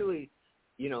 initially,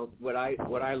 what I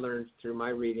learned through my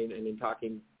reading and in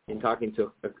talking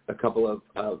to a couple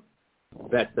of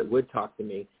vets that would talk to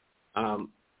me,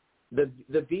 the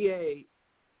VA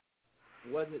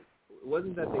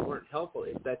wasn't that they weren't helpful.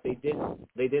 It's that they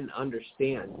didn't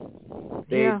understand.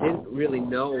 They didn't really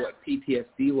know what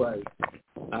PTSD was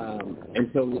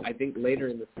until I think later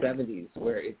in the 70s,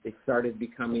 where they started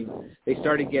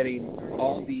getting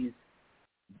all these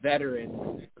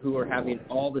veterans who were having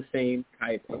all the same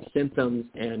type of symptoms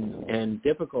and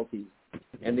difficulties,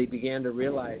 and they began to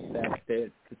realize that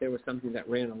there was something that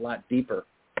ran a lot deeper,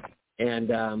 and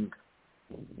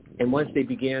once they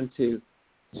began to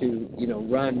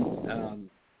run,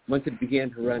 once it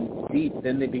began to run deep,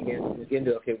 then they began to look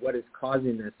into, okay, what is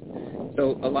causing this?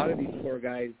 So a lot of these poor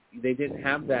guys, they didn't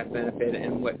have that benefit,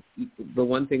 and the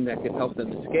one thing that could help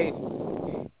them escape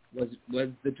was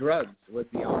the drugs, was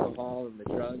the alcohol and the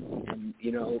drugs, and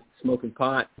smoking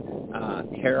pot.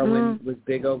 Heroin was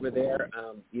big over there.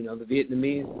 The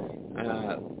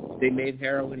Vietnamese, they made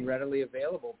heroin readily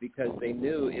available because they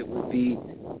knew it would be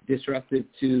disruptive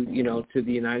to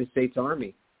the United States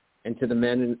Army and to the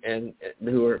men and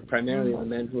who were primarily the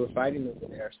men who were fighting over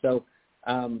there. So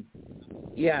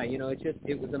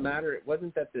it was a matter. It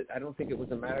wasn't that I don't think it was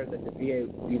a matter that the VA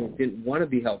didn't want to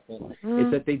be helpful.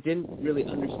 It's that they didn't really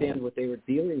understand what they were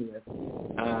dealing with.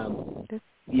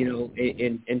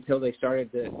 Until they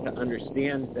started to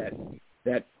understand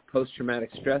that post-traumatic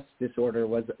stress disorder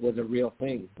was a real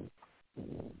thing.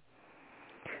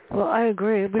 Well, I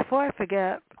agree. Before I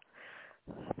forget,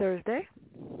 Thursday,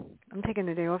 I'm taking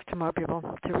the day off tomorrow, people,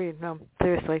 to read. No,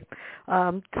 seriously.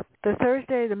 The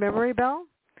Thursday, the Memory Bell.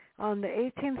 On the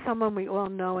 18th, someone we all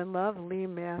know and love, Lee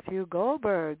Matthew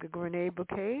Goldberg, the Grenade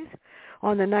Bouquets.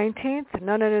 On the 19th,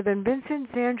 none other than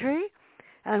Vincent Zandri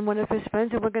and one of his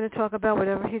friends, and we're going to talk about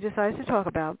whatever he decides to talk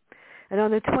about. And on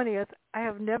the 20th, I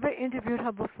have never interviewed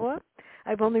her before.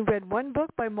 I've only read one book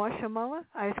by Marcia Muller,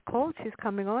 Ice Cold. She's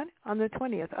coming on the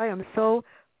 20th. I am so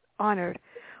honored.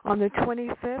 On the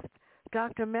 25th,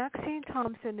 Dr. Maxine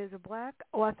Thompson is a black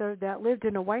author that lived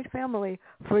in a white family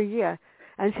for a year,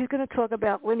 and she's going to talk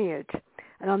about lineage.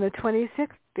 And on the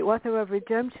 26th, the author of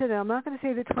Redemption, and I'm not going to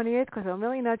say the 28th because I'm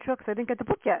really not sure because I didn't get the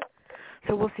book yet.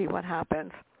 So we'll see what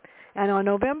happens. And on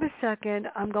November 2nd,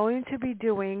 I'm going to be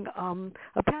doing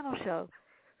a panel show.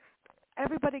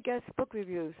 Everybody gets book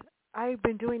reviews. I've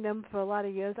been doing them for a lot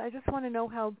of years. I just want to know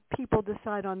how people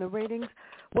decide on the ratings,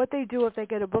 what they do if they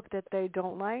get a book that they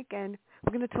don't like, and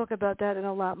we're going to talk about that and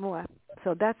a lot more.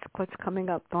 So that's what's coming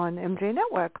up on MJ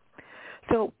Network.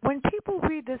 So when people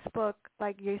read this book,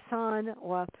 like Yesan,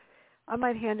 or I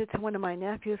might hand it to one of my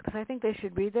nephews because I think they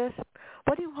should read this,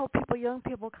 what do you hope young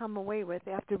people come away with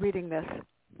after reading this?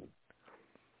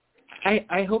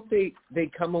 I hope they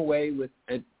come away with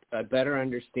a better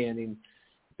understanding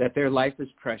that their life is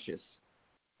precious.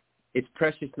 It's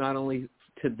precious not only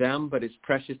to them, but it's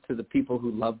precious to the people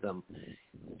who love them.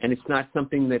 And it's not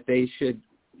something that they should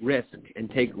risk and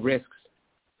take risks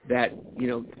that,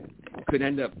 could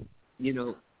end up,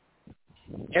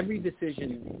 every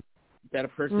decision that a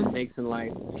person makes in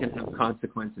life can have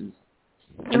consequences.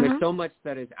 And there's so much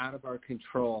that is out of our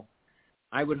control.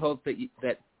 I would hope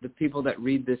that the people that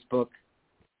read this book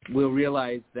will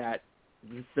realize that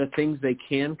the things they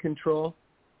can control,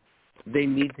 they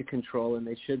need to control and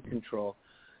they should control.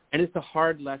 And it's a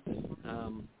hard lesson.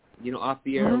 Off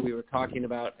the air, we were talking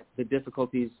about the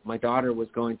difficulties my daughter was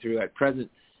going through at present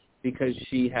because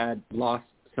she had lost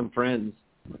some friends.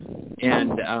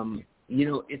 And,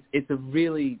 it's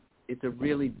a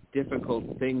really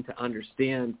difficult thing to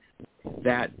understand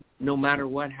that no matter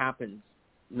what happens,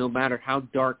 no matter how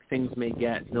dark things may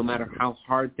get, no matter how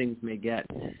hard things may get,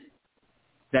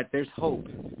 that there's hope.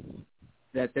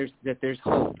 That there's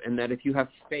hope, and that if you have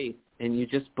faith and you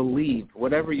just believe,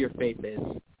 whatever your faith is,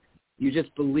 you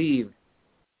just believe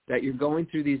that you're going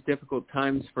through these difficult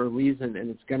times for a reason, and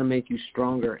it's going to make you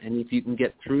stronger. And if you can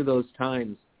get through those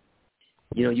times,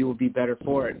 you will be better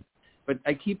for it. But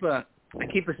I keep a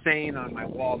saying on my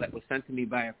wall that was sent to me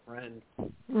by a friend,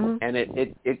 and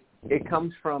it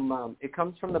comes from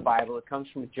the Bible. It comes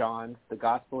from John, the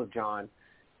Gospel of John,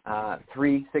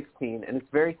 3:16, and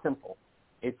it's very simple.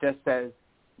 It just says,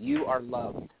 "You are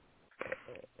loved."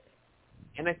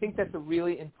 And I think that's a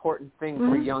really important thing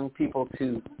for young people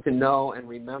to know and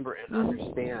remember and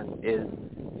understand is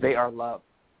they are loved.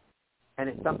 And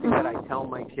it's something that I tell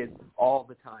my kids all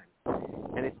the time.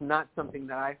 And it's not something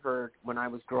that I heard when I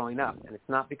was growing up. And it's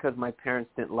not because my parents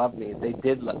didn't love me. They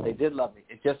did love me.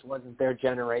 It just wasn't their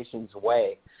generation's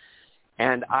way.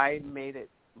 And I made it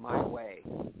my way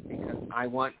because I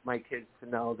want my kids to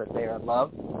know that they are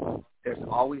loved. There's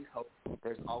always hope.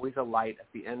 There's always a light at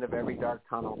the end of every dark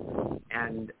tunnel,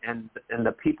 and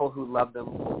the people who love them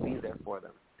will be there for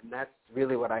them. And that's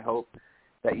really what I hope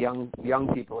that young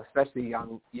people, especially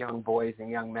young boys and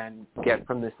young men, get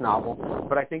from this novel.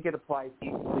 But I think it applies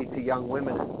equally to young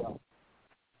women as well.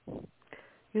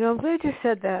 I'm glad you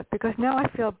said that, because now I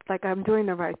feel like I'm doing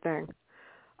the right thing.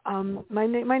 My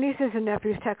nieces and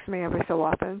nephews text me every so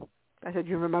often. I said,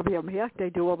 "You remember me?" Yeah, they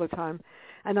do all the time.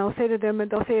 And I'll say to them, and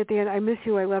they'll say at the end, "I miss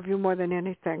you, I love you more than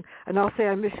anything." And I'll say,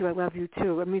 "I miss you, I love you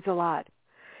too." It means a lot.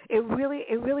 It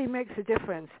really makes a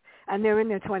difference. And they're in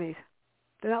their 20s.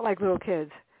 They're not like little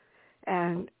kids.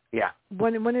 And yeah,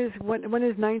 one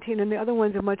is 19, and the other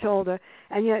ones are much older.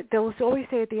 And yet they'll always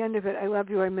say at the end of it, "I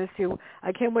love you, I miss you.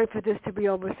 I can't wait for this to be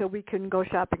over so we can go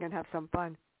shopping and have some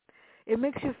fun." It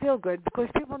makes you feel good, because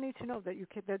people need to know that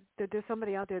that there's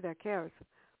somebody out there that cares.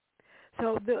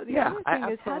 So the other thing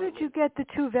is, how did you get the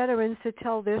two veterans to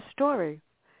tell their story?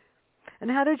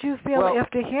 And how did you feel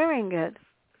after hearing it?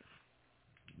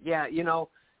 Yeah,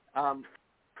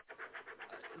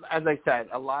 as I said,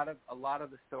 a lot of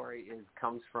the story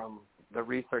comes from the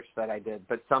research that I did,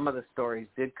 but some of the stories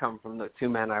did come from the two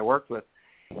men I worked with.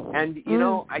 And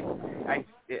I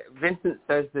Vincent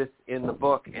says this in the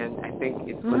book, and I think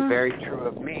it was very true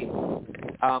of me.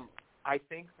 I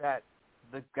think that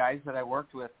the guys that I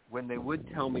worked with, when they would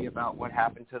tell me about what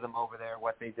happened to them over there,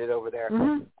 what they did over there,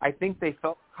 I think they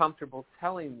felt comfortable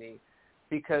telling me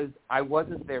because I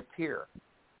wasn't their peer,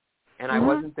 and I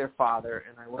wasn't their father,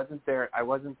 and I wasn't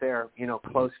their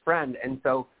close friend, and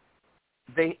so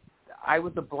I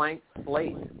was a blank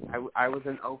slate. I was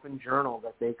an open journal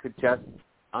that they could just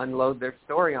unload their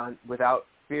story on without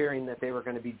fearing that they were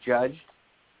going to be judged,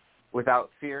 without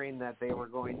fearing that they were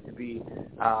going to be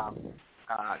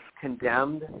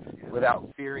condemned, without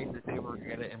fearing that they were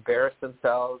going to embarrass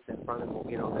themselves in front of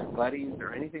their buddies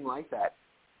or anything like that.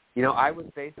 I was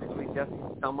basically just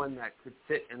someone that could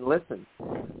sit and listen,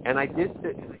 and I did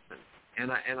sit and listen,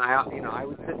 and I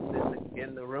would sit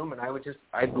in the room, and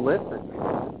I'd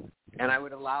listen, and I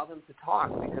would allow them to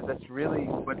talk, because that's really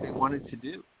what they wanted to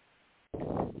do.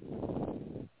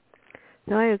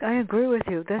 No, I agree with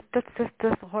you. That's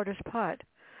the hardest part.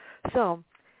 So,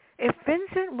 if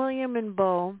Vincent, William, and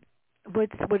Bo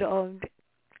would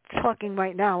talking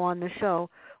right now on the show,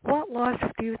 what loss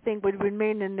do you think would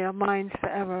remain in their minds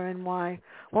forever, and why?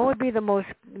 What would be the most,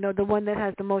 the one that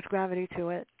has the most gravity to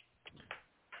it?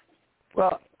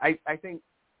 Well, I think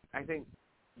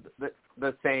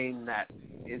the saying that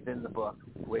is in the book,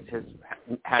 which has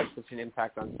had such an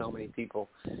impact on so many people,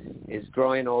 is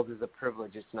growing old is a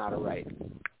privilege, it's not a right.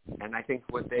 And I think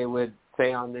what they would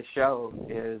say on this show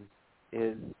is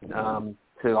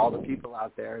to all the people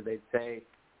out there, they'd say,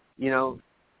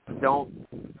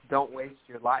 don't waste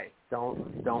your life. Don't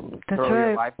throw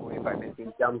your life away by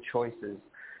making dumb choices.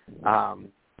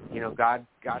 God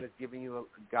has given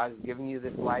you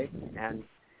this life, and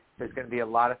there's going to be a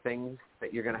lot of things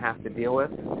that you're going to have to deal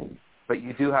with, but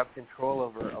you do have control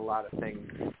over a lot of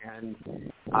things, and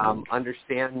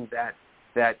understand that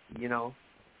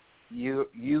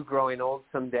you growing old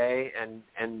someday and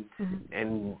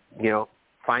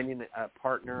finding a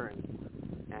partner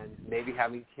and maybe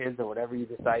having kids or whatever you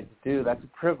decide to do, that's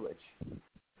a privilege.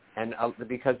 And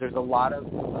because there's a lot of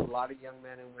young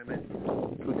men and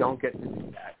women who don't get to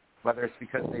do that, whether it's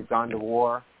because they've gone to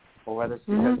war, or whether it's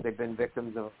because they've been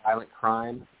victims of a violent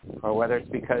crime, or whether it's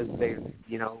because they've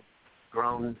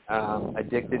grown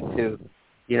addicted to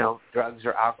drugs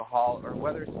or alcohol, or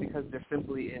whether it's because they're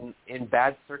simply in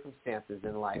bad circumstances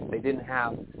in life. They didn't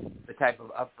have the type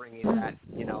of upbringing that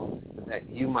that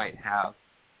you might have.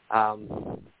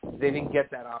 They didn't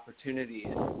get that opportunity.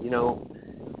 And,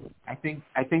 I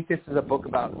think this is a book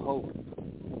about hope.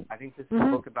 I think this is a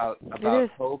book about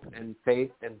hope and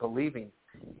faith and believing.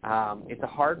 It's a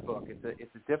hard book.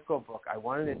 It's a difficult book. I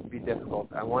wanted it to be difficult.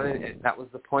 That was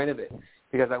the point of it,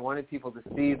 because I wanted people to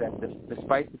see that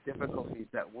despite the difficulties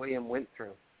that William went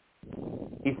through,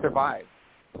 he survived.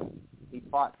 He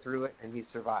fought through it, and he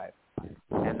survived.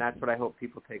 And that's what I hope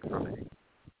people take from it.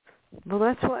 Well,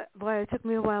 that's why it took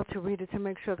me a while to read it, to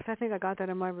make sure, because I think I got that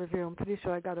in my review. I'm pretty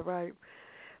sure I got it right.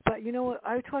 But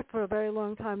I taught for a very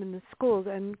long time in the schools,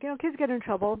 and kids get in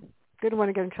trouble. They didn't want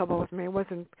to get in trouble with me. It was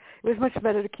much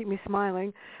better to keep me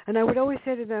smiling. And I would always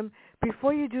say to them,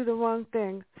 before you do the wrong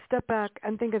thing, step back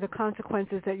and think of the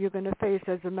consequences that you're going to face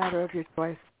as a matter of your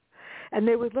choice. And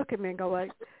they would look at me and go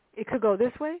like, it could go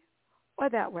this way or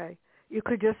that way. You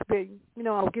could just be,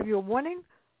 I'll give you a warning,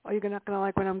 or you're not going to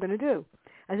like what I'm going to do.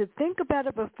 I said, think about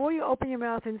it before you open your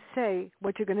mouth and say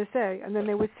what you're going to say. And then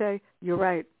they would say, you're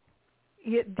right.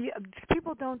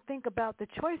 People don't think about the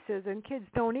choices, and kids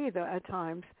don't either at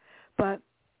times. But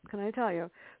can I tell you?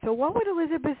 So what would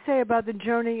Elizabeth say about the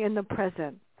journey in the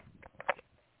present?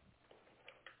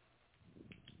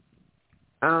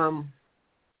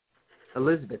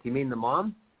 Elizabeth, you mean the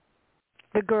mom?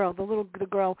 The girl, the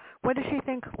girl. Where does she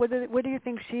think? Where do you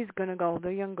think she's gonna go?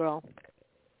 The young girl.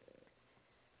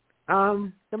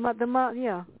 The mom.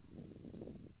 Yeah.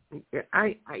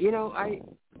 I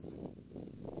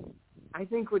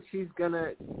think what she's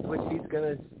gonna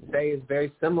say is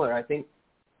very similar. I think,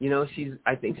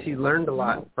 I think she learned a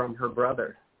lot from her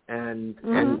brother and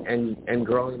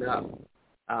growing up.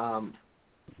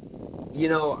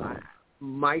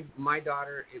 My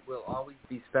daughter, it will always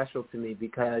be special to me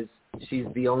because she's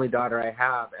the only daughter I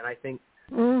have, and I think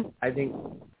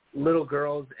little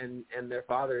girls and their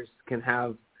fathers can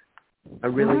have a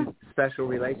really special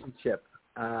relationship.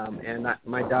 And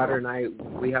my daughter and I,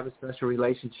 we have a special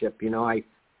relationship.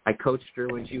 I coached her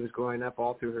when she was growing up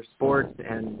all through her sports,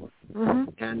 and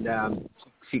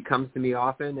she comes to me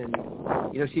often. And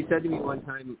she said to me one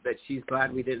time that she's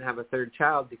glad we didn't have a third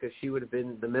child because she would have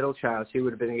been the middle child. She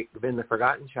would have been the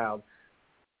forgotten child.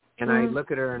 And I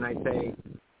look at her and I say,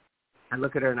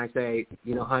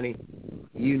 honey,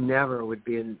 you never would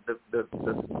be in the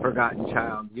forgotten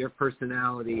child. Your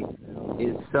personality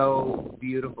is so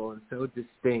beautiful and so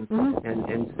distinct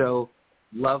and so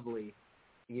lovely.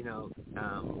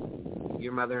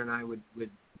 Your mother and I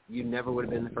you never would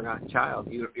have been the forgotten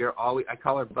child. You're always, I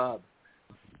call her Bub.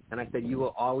 And I said, you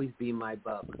will always be my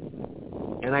Bub.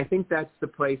 And I think that's the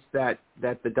place that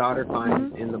the daughter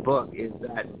finds in the book, is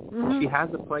that she has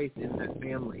a place in that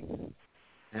family.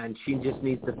 And she just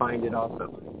needs to find it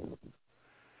also.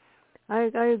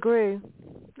 I agree.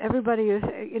 Everybody is,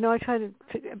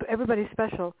 everybody's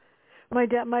special. My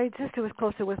sister was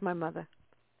closer with my mother.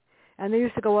 And they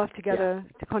used to go off together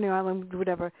to Coney Island,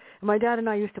 whatever. And my dad and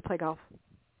I used to play golf,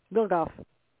 real golf,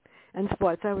 and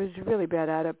sports. I was really bad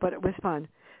at it, but it was fun.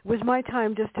 It was my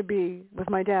time just to be with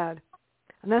my dad.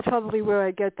 And that's probably where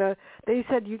I get they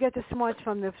said, you get the smarts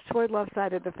from the sword love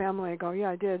side of the family. I go, yeah,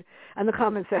 I did. And the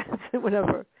common sense,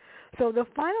 whatever. So the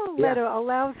final letter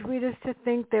allows readers to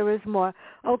think there is more.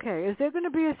 Okay, is there going to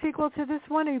be a sequel to this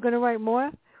one? Are you going to write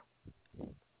more?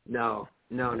 No.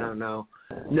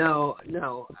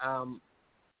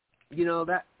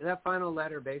 That final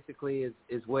letter basically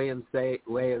is William's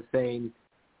way of saying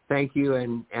thank you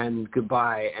and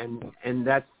goodbye, and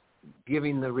that's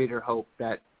giving the reader hope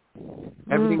that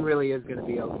everything really is going to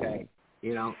be okay.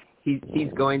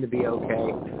 He's going to be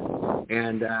okay,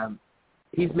 and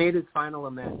he's made his final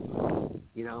amends.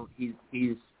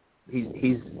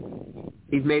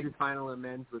 He's made his final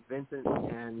amends with Vincent,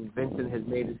 and Vincent has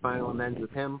made his final amends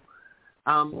with him.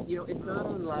 It's not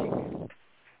unlike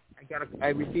I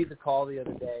received a call the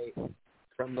other day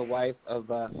from the wife of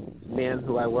a man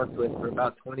who I worked with for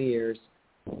about 20 years.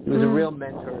 He was a real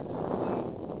mentor,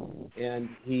 and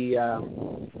he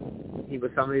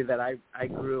was somebody that I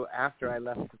grew after I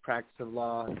left the practice of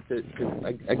law.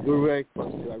 I grew very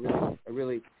close to. I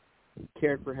really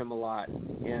cared for him a lot,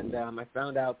 and I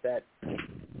found out that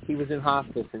he was in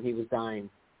hospice and he was dying.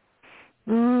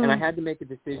 And I had to make a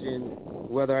decision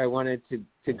whether I wanted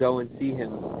to go and see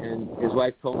him. And his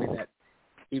wife told me that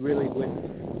he really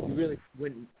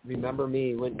wouldn't remember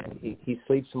me when he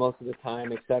sleeps most of the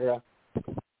time, etc.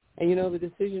 And the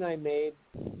decision I made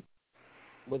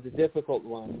was a difficult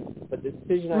one, but the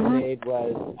decision I made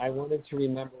was I wanted to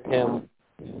remember him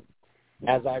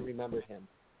as I remembered him.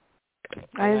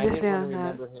 I understand I didn't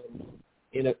want to remember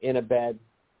him in a bed,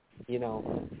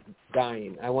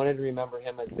 dying. I wanted to remember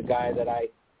him as the guy that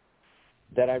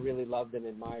I really loved and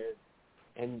admired.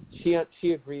 And she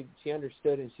agreed. She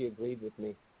understood and she agreed with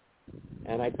me.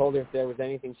 And I told her if there was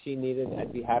anything she needed,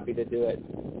 I'd be happy to do it.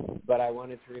 But I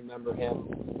wanted to remember him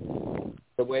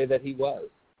the way that he was,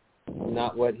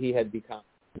 not what he had become.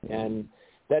 And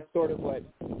that's sort of what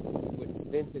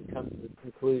Vincent comes to the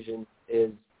conclusion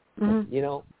is, he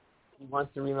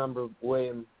wants to remember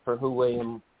William for who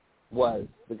William was,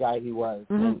 the guy he was.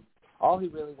 And all he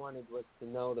really wanted was to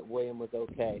know that William was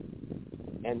okay.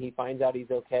 And he finds out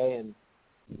he's okay, and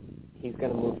he's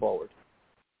going to move forward.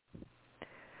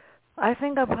 I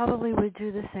think I probably would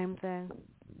do the same thing.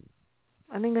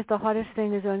 I think that the hardest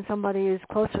thing is when somebody is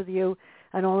close with you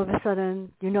and all of a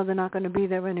sudden they're not going to be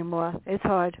there anymore. It's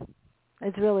hard.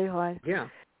 It's really hard. Yeah.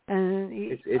 And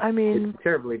it's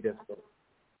terribly difficult.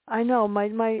 I know.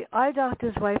 My eye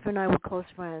doctor's wife and I were close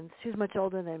friends. She's much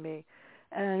older than me.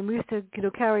 And we used to,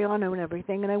 carry on and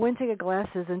everything. And I went to get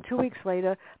glasses, and 2 weeks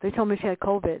later, they told me she had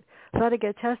COVID. So I had to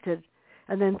get tested.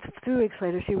 And then 3 weeks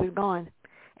later, she was gone.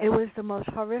 It was the most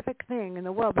horrific thing in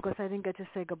the world because I didn't get to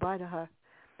say goodbye to her.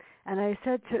 And I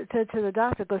said to the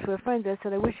doctor, because we're friends, I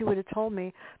said, I wish you would have told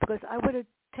me because I would have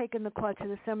taken the car to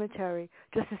the cemetery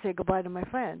just to say goodbye to my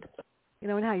friend.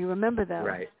 And how you remember them.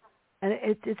 Right. And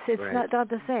it's Right. not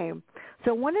the same.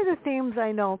 So one of the themes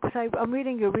I know, because I'm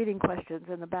reading your reading questions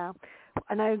in the back,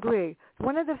 and I agree.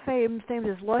 One of the themes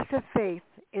is loss of faith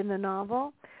in the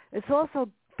novel. It's also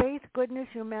faith, goodness,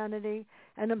 humanity,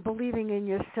 and in believing in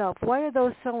yourself. Why are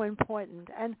those so important?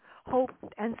 And hope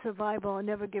and survival and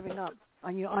never giving up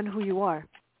on who you are.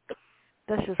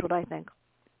 That's just what I think.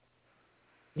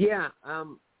 Yeah,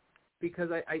 because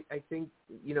I think,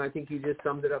 I think you just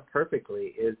summed it up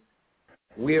perfectly, is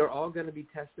we are all going to be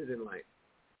tested in life.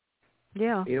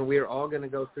 Yeah. We are all going to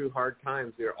go through hard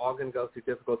times. We are all going to go through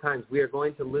difficult times. We are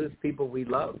going to lose people we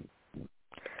love.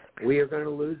 We are going to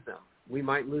lose them. We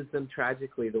might lose them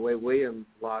tragically, the way William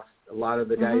lost a lot of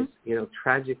the guys,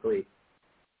 tragically.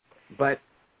 But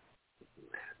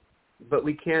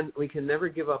we can never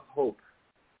give up hope.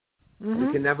 Mm-hmm.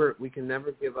 We can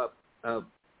never give up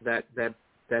that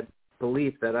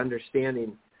belief, that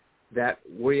understanding that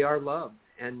we are loved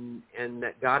and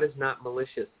that God is not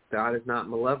malicious. God is not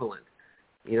malevolent.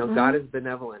 God is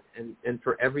benevolent, and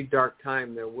for every dark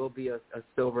time there will be a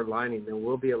silver lining. There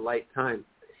will be a light time.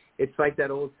 It's like that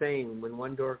old saying: when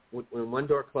one door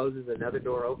closes, another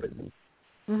door opens.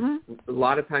 Mm-hmm. A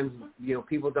lot of times,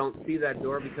 people don't see that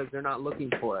door because they're not looking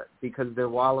for it, because they're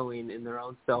wallowing in their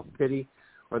own self-pity,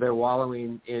 or they're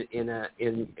wallowing in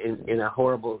a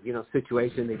horrible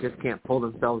situation they just can't pull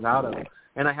themselves out of.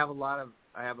 And I have a lot of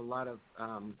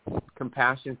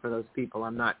compassion for those people.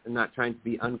 I'm not trying to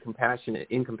be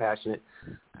incompassionate.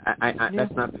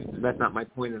 That's not my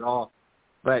point at all.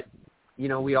 But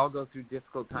we all go through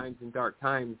difficult times and dark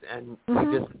times, and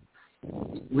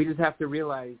we just have to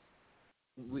realize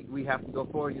we have to go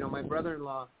forward. My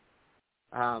brother-in-law,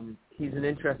 he's an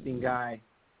interesting guy,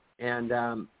 and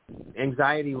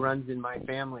anxiety runs in my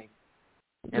family,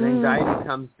 and anxiety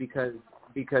comes because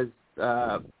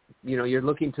you're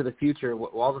looking to the future,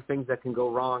 all the things that can go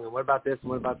wrong, and what about this and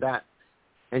what about that.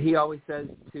 And he always says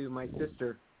to my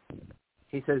sister,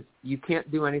 he says, you can't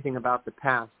do anything about the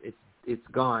past. It's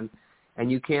gone,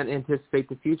 and you can't anticipate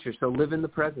the future. So live in the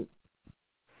present.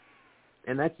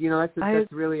 And that's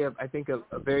really I think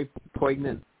a very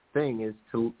poignant thing, is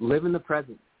to live in the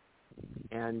present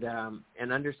and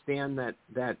understand that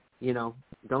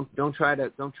don't try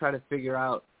to figure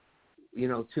out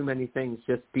too many things.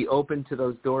 Just be open to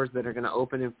those doors that are going to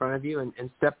open in front of you and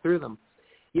step through them.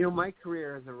 My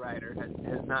career as a writer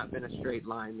has not been a straight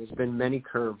line. There's been many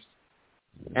curves,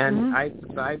 and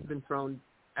I've been thrown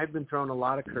a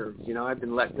lot of curves. I've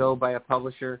been let go by a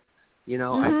publisher.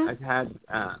 I've had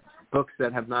books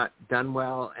that have not done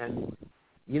well, and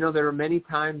there were many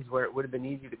times where it would have been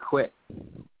easy to quit,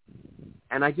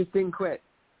 and I just didn't quit.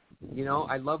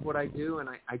 I love what I do, and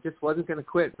I just wasn't going to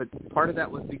quit. But part of that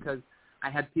was because I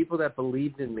had people that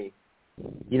believed in me.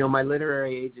 My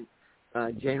literary agent,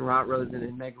 Jane Rotrosen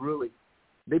and Meg Ruley,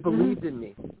 they believed in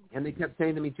me, and they kept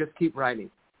saying to me, just keep writing.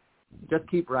 Just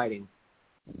keep writing.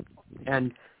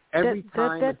 And every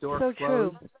time a door closed,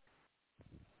 true.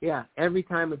 Yeah, every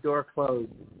time a door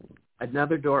closed,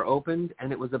 another door opened,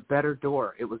 and it was a better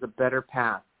door. It was a better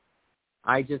path.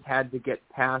 I just had to get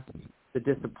past the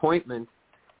disappointment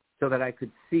so that I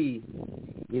could see,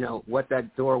 what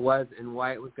that door was and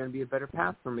why it was going to be a better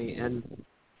path for me. And,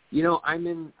 I'm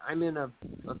in a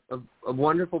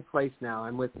wonderful place now.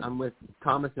 I'm with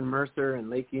Thomas and Mercer and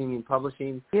Lake Union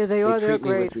Publishing. Yeah, they're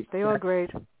great. They are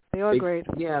great.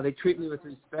 Yeah, they treat me with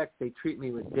respect. They treat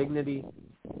me with dignity.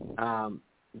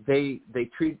 They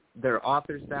treat their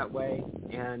authors that way,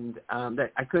 and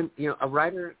that I couldn't. A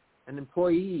writer, an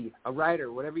employee, a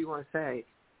writer, whatever you want to say,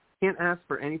 can't ask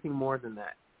for anything more than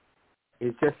that.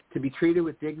 It's just to be treated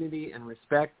with dignity and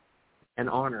respect and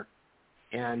honor,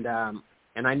 and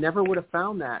I never would have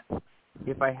found that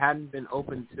if I hadn't been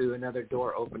open to another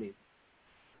door opening.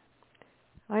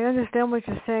 I understand what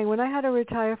you're saying. When I had to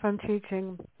retire from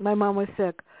teaching, my mom was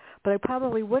sick, but I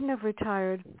probably wouldn't have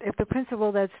retired if the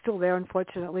principal that's still there,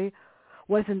 unfortunately,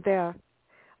 wasn't there.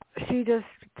 She just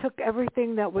took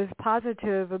everything that was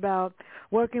positive about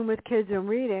working with kids and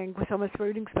reading, because I'm a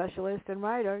reading specialist and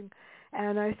writer,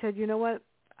 and I said, you know what,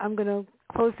 I'm going to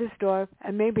close this door,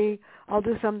 and maybe I'll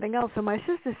do something else. And my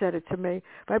sister said it to me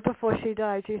right before she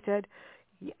died. She said,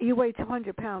 you weigh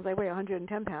 200 pounds. I weigh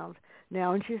 110 pounds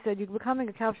now. And she said, you're becoming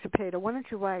a couch potato. Why don't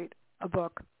you write a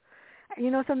book?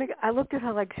 Something, I looked at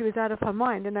her like she was out of her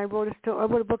mind, and I wrote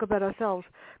a book about ourselves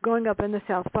growing up in the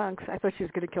South Bronx. I thought she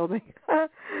was going to kill me.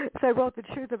 So I wrote the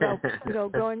truth about,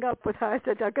 growing up with her. I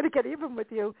said, I'm going to get even with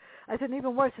you. I said, and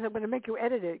even worse, I said, I'm going to make you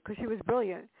edit it, because she was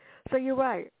brilliant. So you're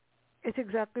right. It's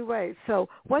exactly right. So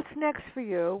what's next for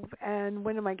you, and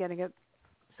when am I getting it?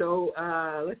 So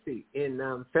let's see.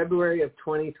 In February of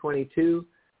 2022,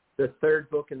 the third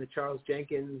book in the Charles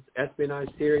Jenkins espionage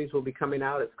series will be coming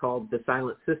out. It's called The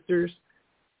Silent Sisters.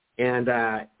 And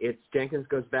Jenkins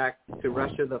goes back to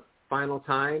Russia the final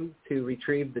time to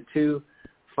retrieve the two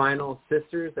final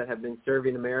sisters that have been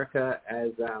serving America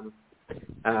as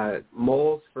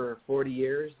moles for 40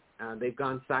 years. They've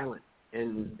gone silent,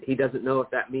 and he doesn't know if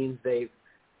that means they've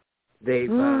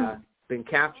been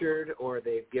captured or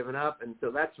they've given up. And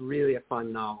so that's really a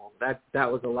fun novel. That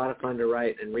was a lot of fun to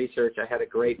write and research. I had a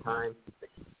great time.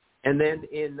 And then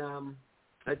in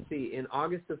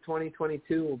August of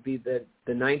 2022 will be the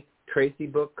ninth Tracy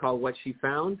book called What She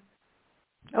Found.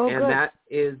 Oh, and good. That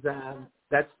is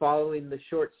that's following the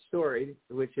short story,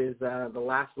 which is The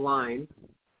Last Line,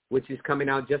 which is coming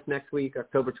out just next week,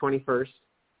 October 21st,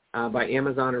 by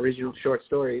Amazon Original Short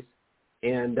Stories.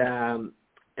 And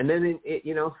then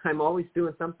I'm always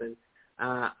doing something.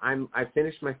 I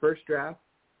finished my first draft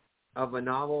of a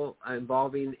novel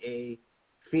involving a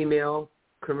female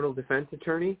criminal defense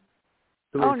attorney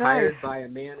who was hired by a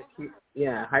man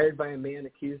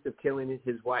accused of killing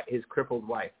his crippled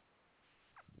wife.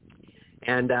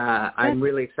 And I'm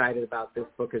really excited about this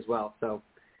book as well. So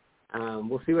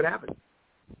we'll see what happens.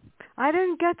 I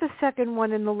didn't get the second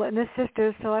one in the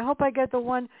sisters, so I hope I get the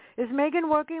one. Is Megan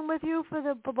working with you for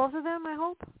both of them, I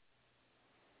hope?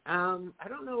 I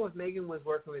don't know if Megan was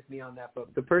working with me on that book.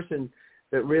 The person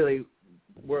that really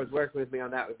was working with me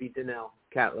on that would be Danelle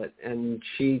Catlett, and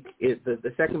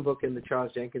the second book in the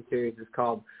Charles Jenkins series is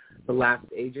called The Last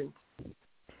Agent,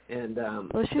 and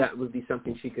that would be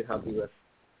something she could help you with.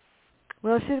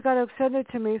 Well, she's got to send it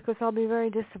to me because I'll be very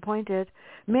disappointed.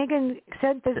 Megan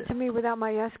sent this to me without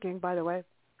my asking, by the way.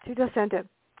 She just sent it.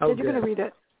 Said you're going to read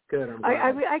it. Good. I'm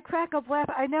glad. I crack up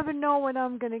laughing. I never know what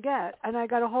I'm going to get, and I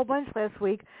got a whole bunch last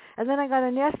week. And then I got a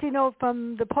nasty note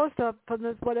from the post office.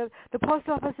 The post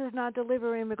office is not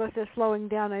delivering because they're slowing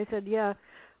down. I said, yeah,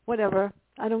 whatever.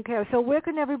 I don't care. So where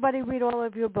can everybody read all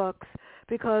of your books?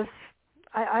 Because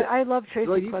I love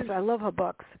Tracy Quest. I love her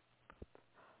books.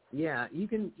 Yeah, you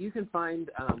can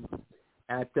find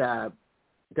at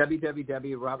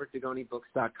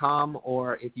www.robertdugonibooks.com,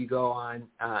 or if you go on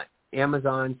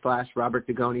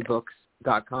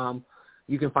Amazon/robertdugonibooks.com,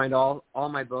 you can find all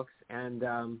my books. And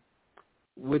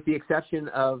with the exception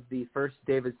of the first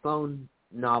David Sloan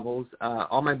novels,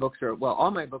 all my books are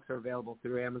available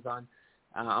through Amazon.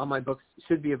 All my books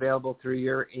should be available through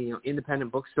your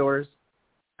independent bookstores.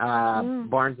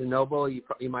 Barnes and Noble, you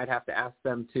might have to ask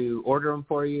them to order them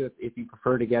for you if you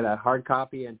prefer to get a hard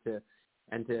copy and to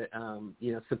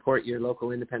support your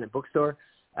local independent bookstore.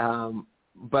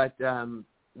 But some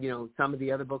of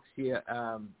the other books,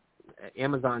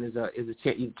 Amazon is a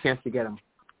chance to get them.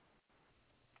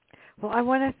 Well, I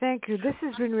want to thank you. This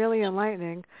has been really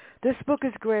enlightening. This book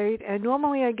is great, and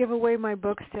normally I give away my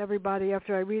books to everybody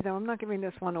after I read them. I'm not giving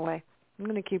this one away. I'm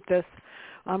going to keep this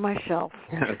on my shelf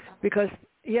because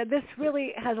this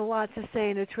really has a lot to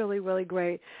say, and it's really, really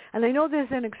great. And I know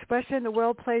there's an expression, the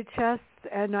world played chess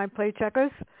and I played checkers.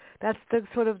 That's the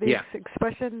sort of the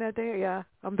expression that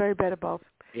I'm very bad at both.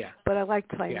 Yeah. But I like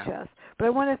playing chess. But I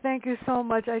want to thank you so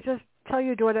much. I just tell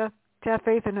your daughter to have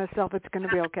faith in herself. It's going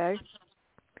to be okay.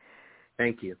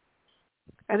 Thank you.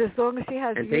 And as long as she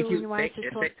has and you, you want to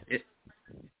talk.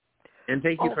 And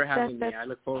thank you for having me. I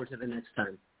look forward to the next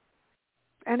time.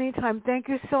 Anytime. Thank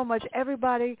you so much,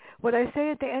 everybody. What I say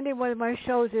at the end of one of my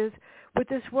shows is, with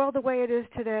this world the way it is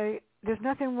today, there's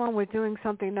nothing wrong with doing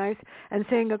something nice and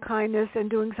saying a kindness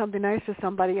and doing something nice for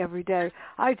somebody every day.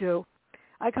 I do.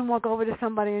 I can walk over to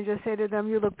somebody and just say to them,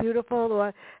 you look beautiful,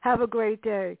 or have a great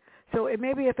day. So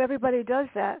maybe if everybody does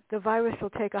that, the virus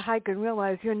will take a hike and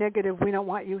realize you're negative. We don't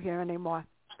want you here anymore.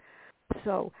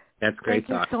 So that's great.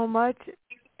 Thank you so much.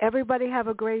 Everybody have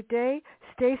a great day.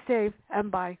 Stay safe, and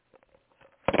bye.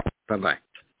 Bye-bye.